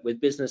network with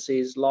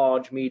businesses,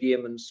 large,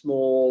 medium and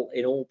small,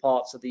 in all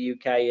parts of the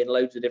UK, in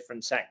loads of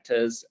different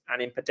sectors,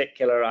 and in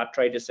particular our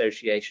trade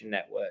association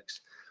networks.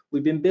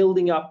 We've been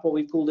building up what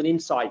we've called an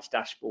insights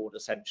dashboard,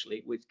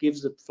 essentially, which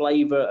gives a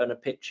flavour and a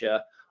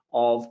picture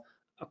of,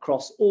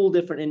 across all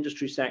different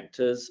industry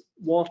sectors,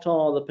 what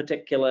are the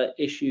particular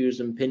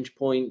issues and pinch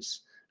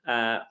points,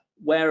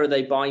 where are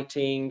they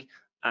biting,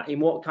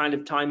 in what kind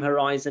of time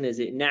horizon is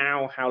it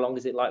now, how long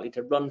is it likely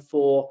to run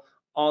for,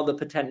 are the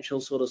potential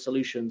sort of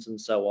solutions,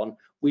 and so on.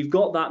 We've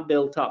got that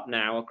built up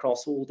now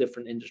across all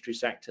different industry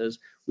sectors.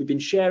 We've been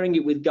sharing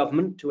it with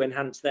government to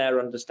enhance their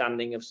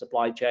understanding of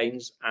supply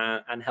chains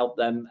and help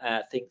them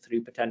think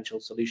through potential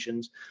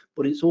solutions.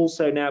 But it's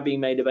also now being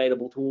made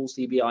available to all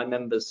CBI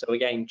members. So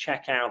again,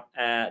 check out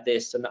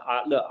this. And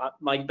look,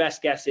 my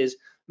best guess is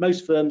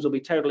most firms will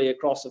be totally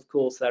across, of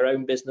course, their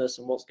own business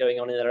and what's going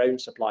on in their own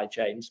supply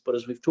chains. But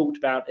as we've talked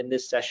about in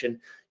this session,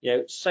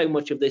 so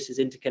much of this is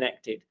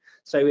interconnected.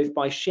 So if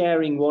by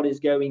sharing what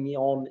is going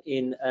on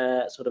in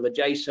sort of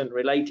adjacent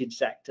related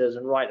sectors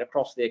and right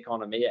across the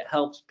economy, it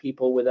helps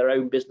people with their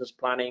own business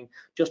planning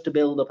just to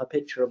build up a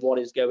picture of what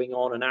is going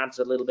on and adds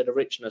a little bit of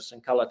richness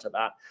and colour to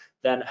that,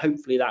 then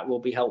hopefully that will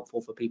be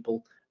helpful for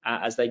people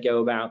as they go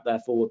about their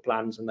forward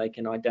plans, and they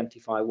can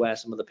identify where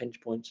some of the pinch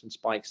points and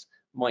spikes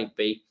might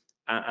be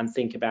and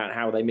think about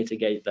how they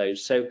mitigate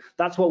those. So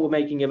that's what we're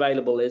making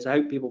available. I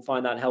hope people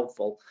find that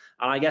helpful.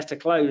 And I guess to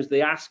close,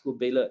 the ask would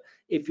be, look,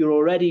 if you're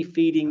already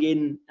feeding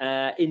in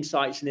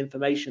insights and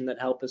information that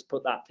help us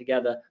put that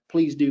together,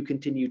 please do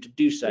continue to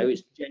do so.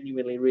 It's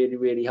genuinely really,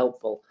 really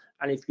helpful.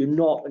 And if you're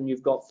not, and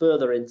you've got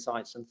further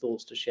insights and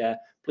thoughts to share,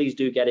 please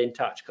do get in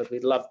touch, because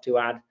we'd love to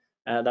add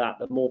that.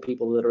 The more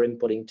people that are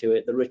inputting to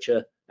it, the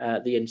richer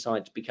the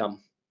insights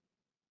become.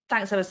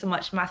 Thanks ever so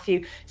much,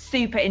 Matthew.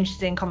 Super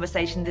interesting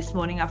conversation this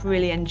morning. I've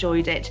really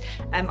enjoyed it.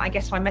 I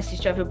guess my message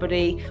to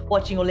everybody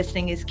watching or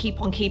listening is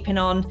keep on keeping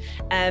on.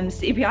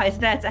 CBI is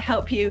there to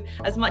help you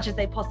as much as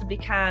they possibly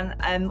can.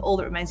 All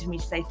that remains for me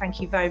to say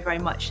thank you very, very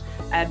much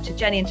to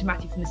Jenny and to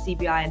Matthew from the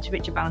CBI, and to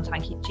Richard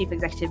Ballantyne, Chief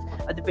Executive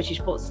of the British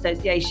Ports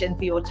Association,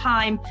 for your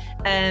time.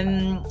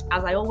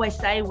 As I always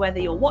say, whether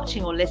you're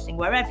watching or listening,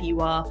 wherever you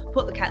are,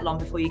 put the kettle on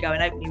before you go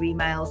and open your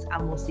emails,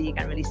 and we'll see you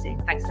again really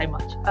soon. Thanks so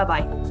much.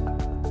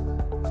 Bye-bye.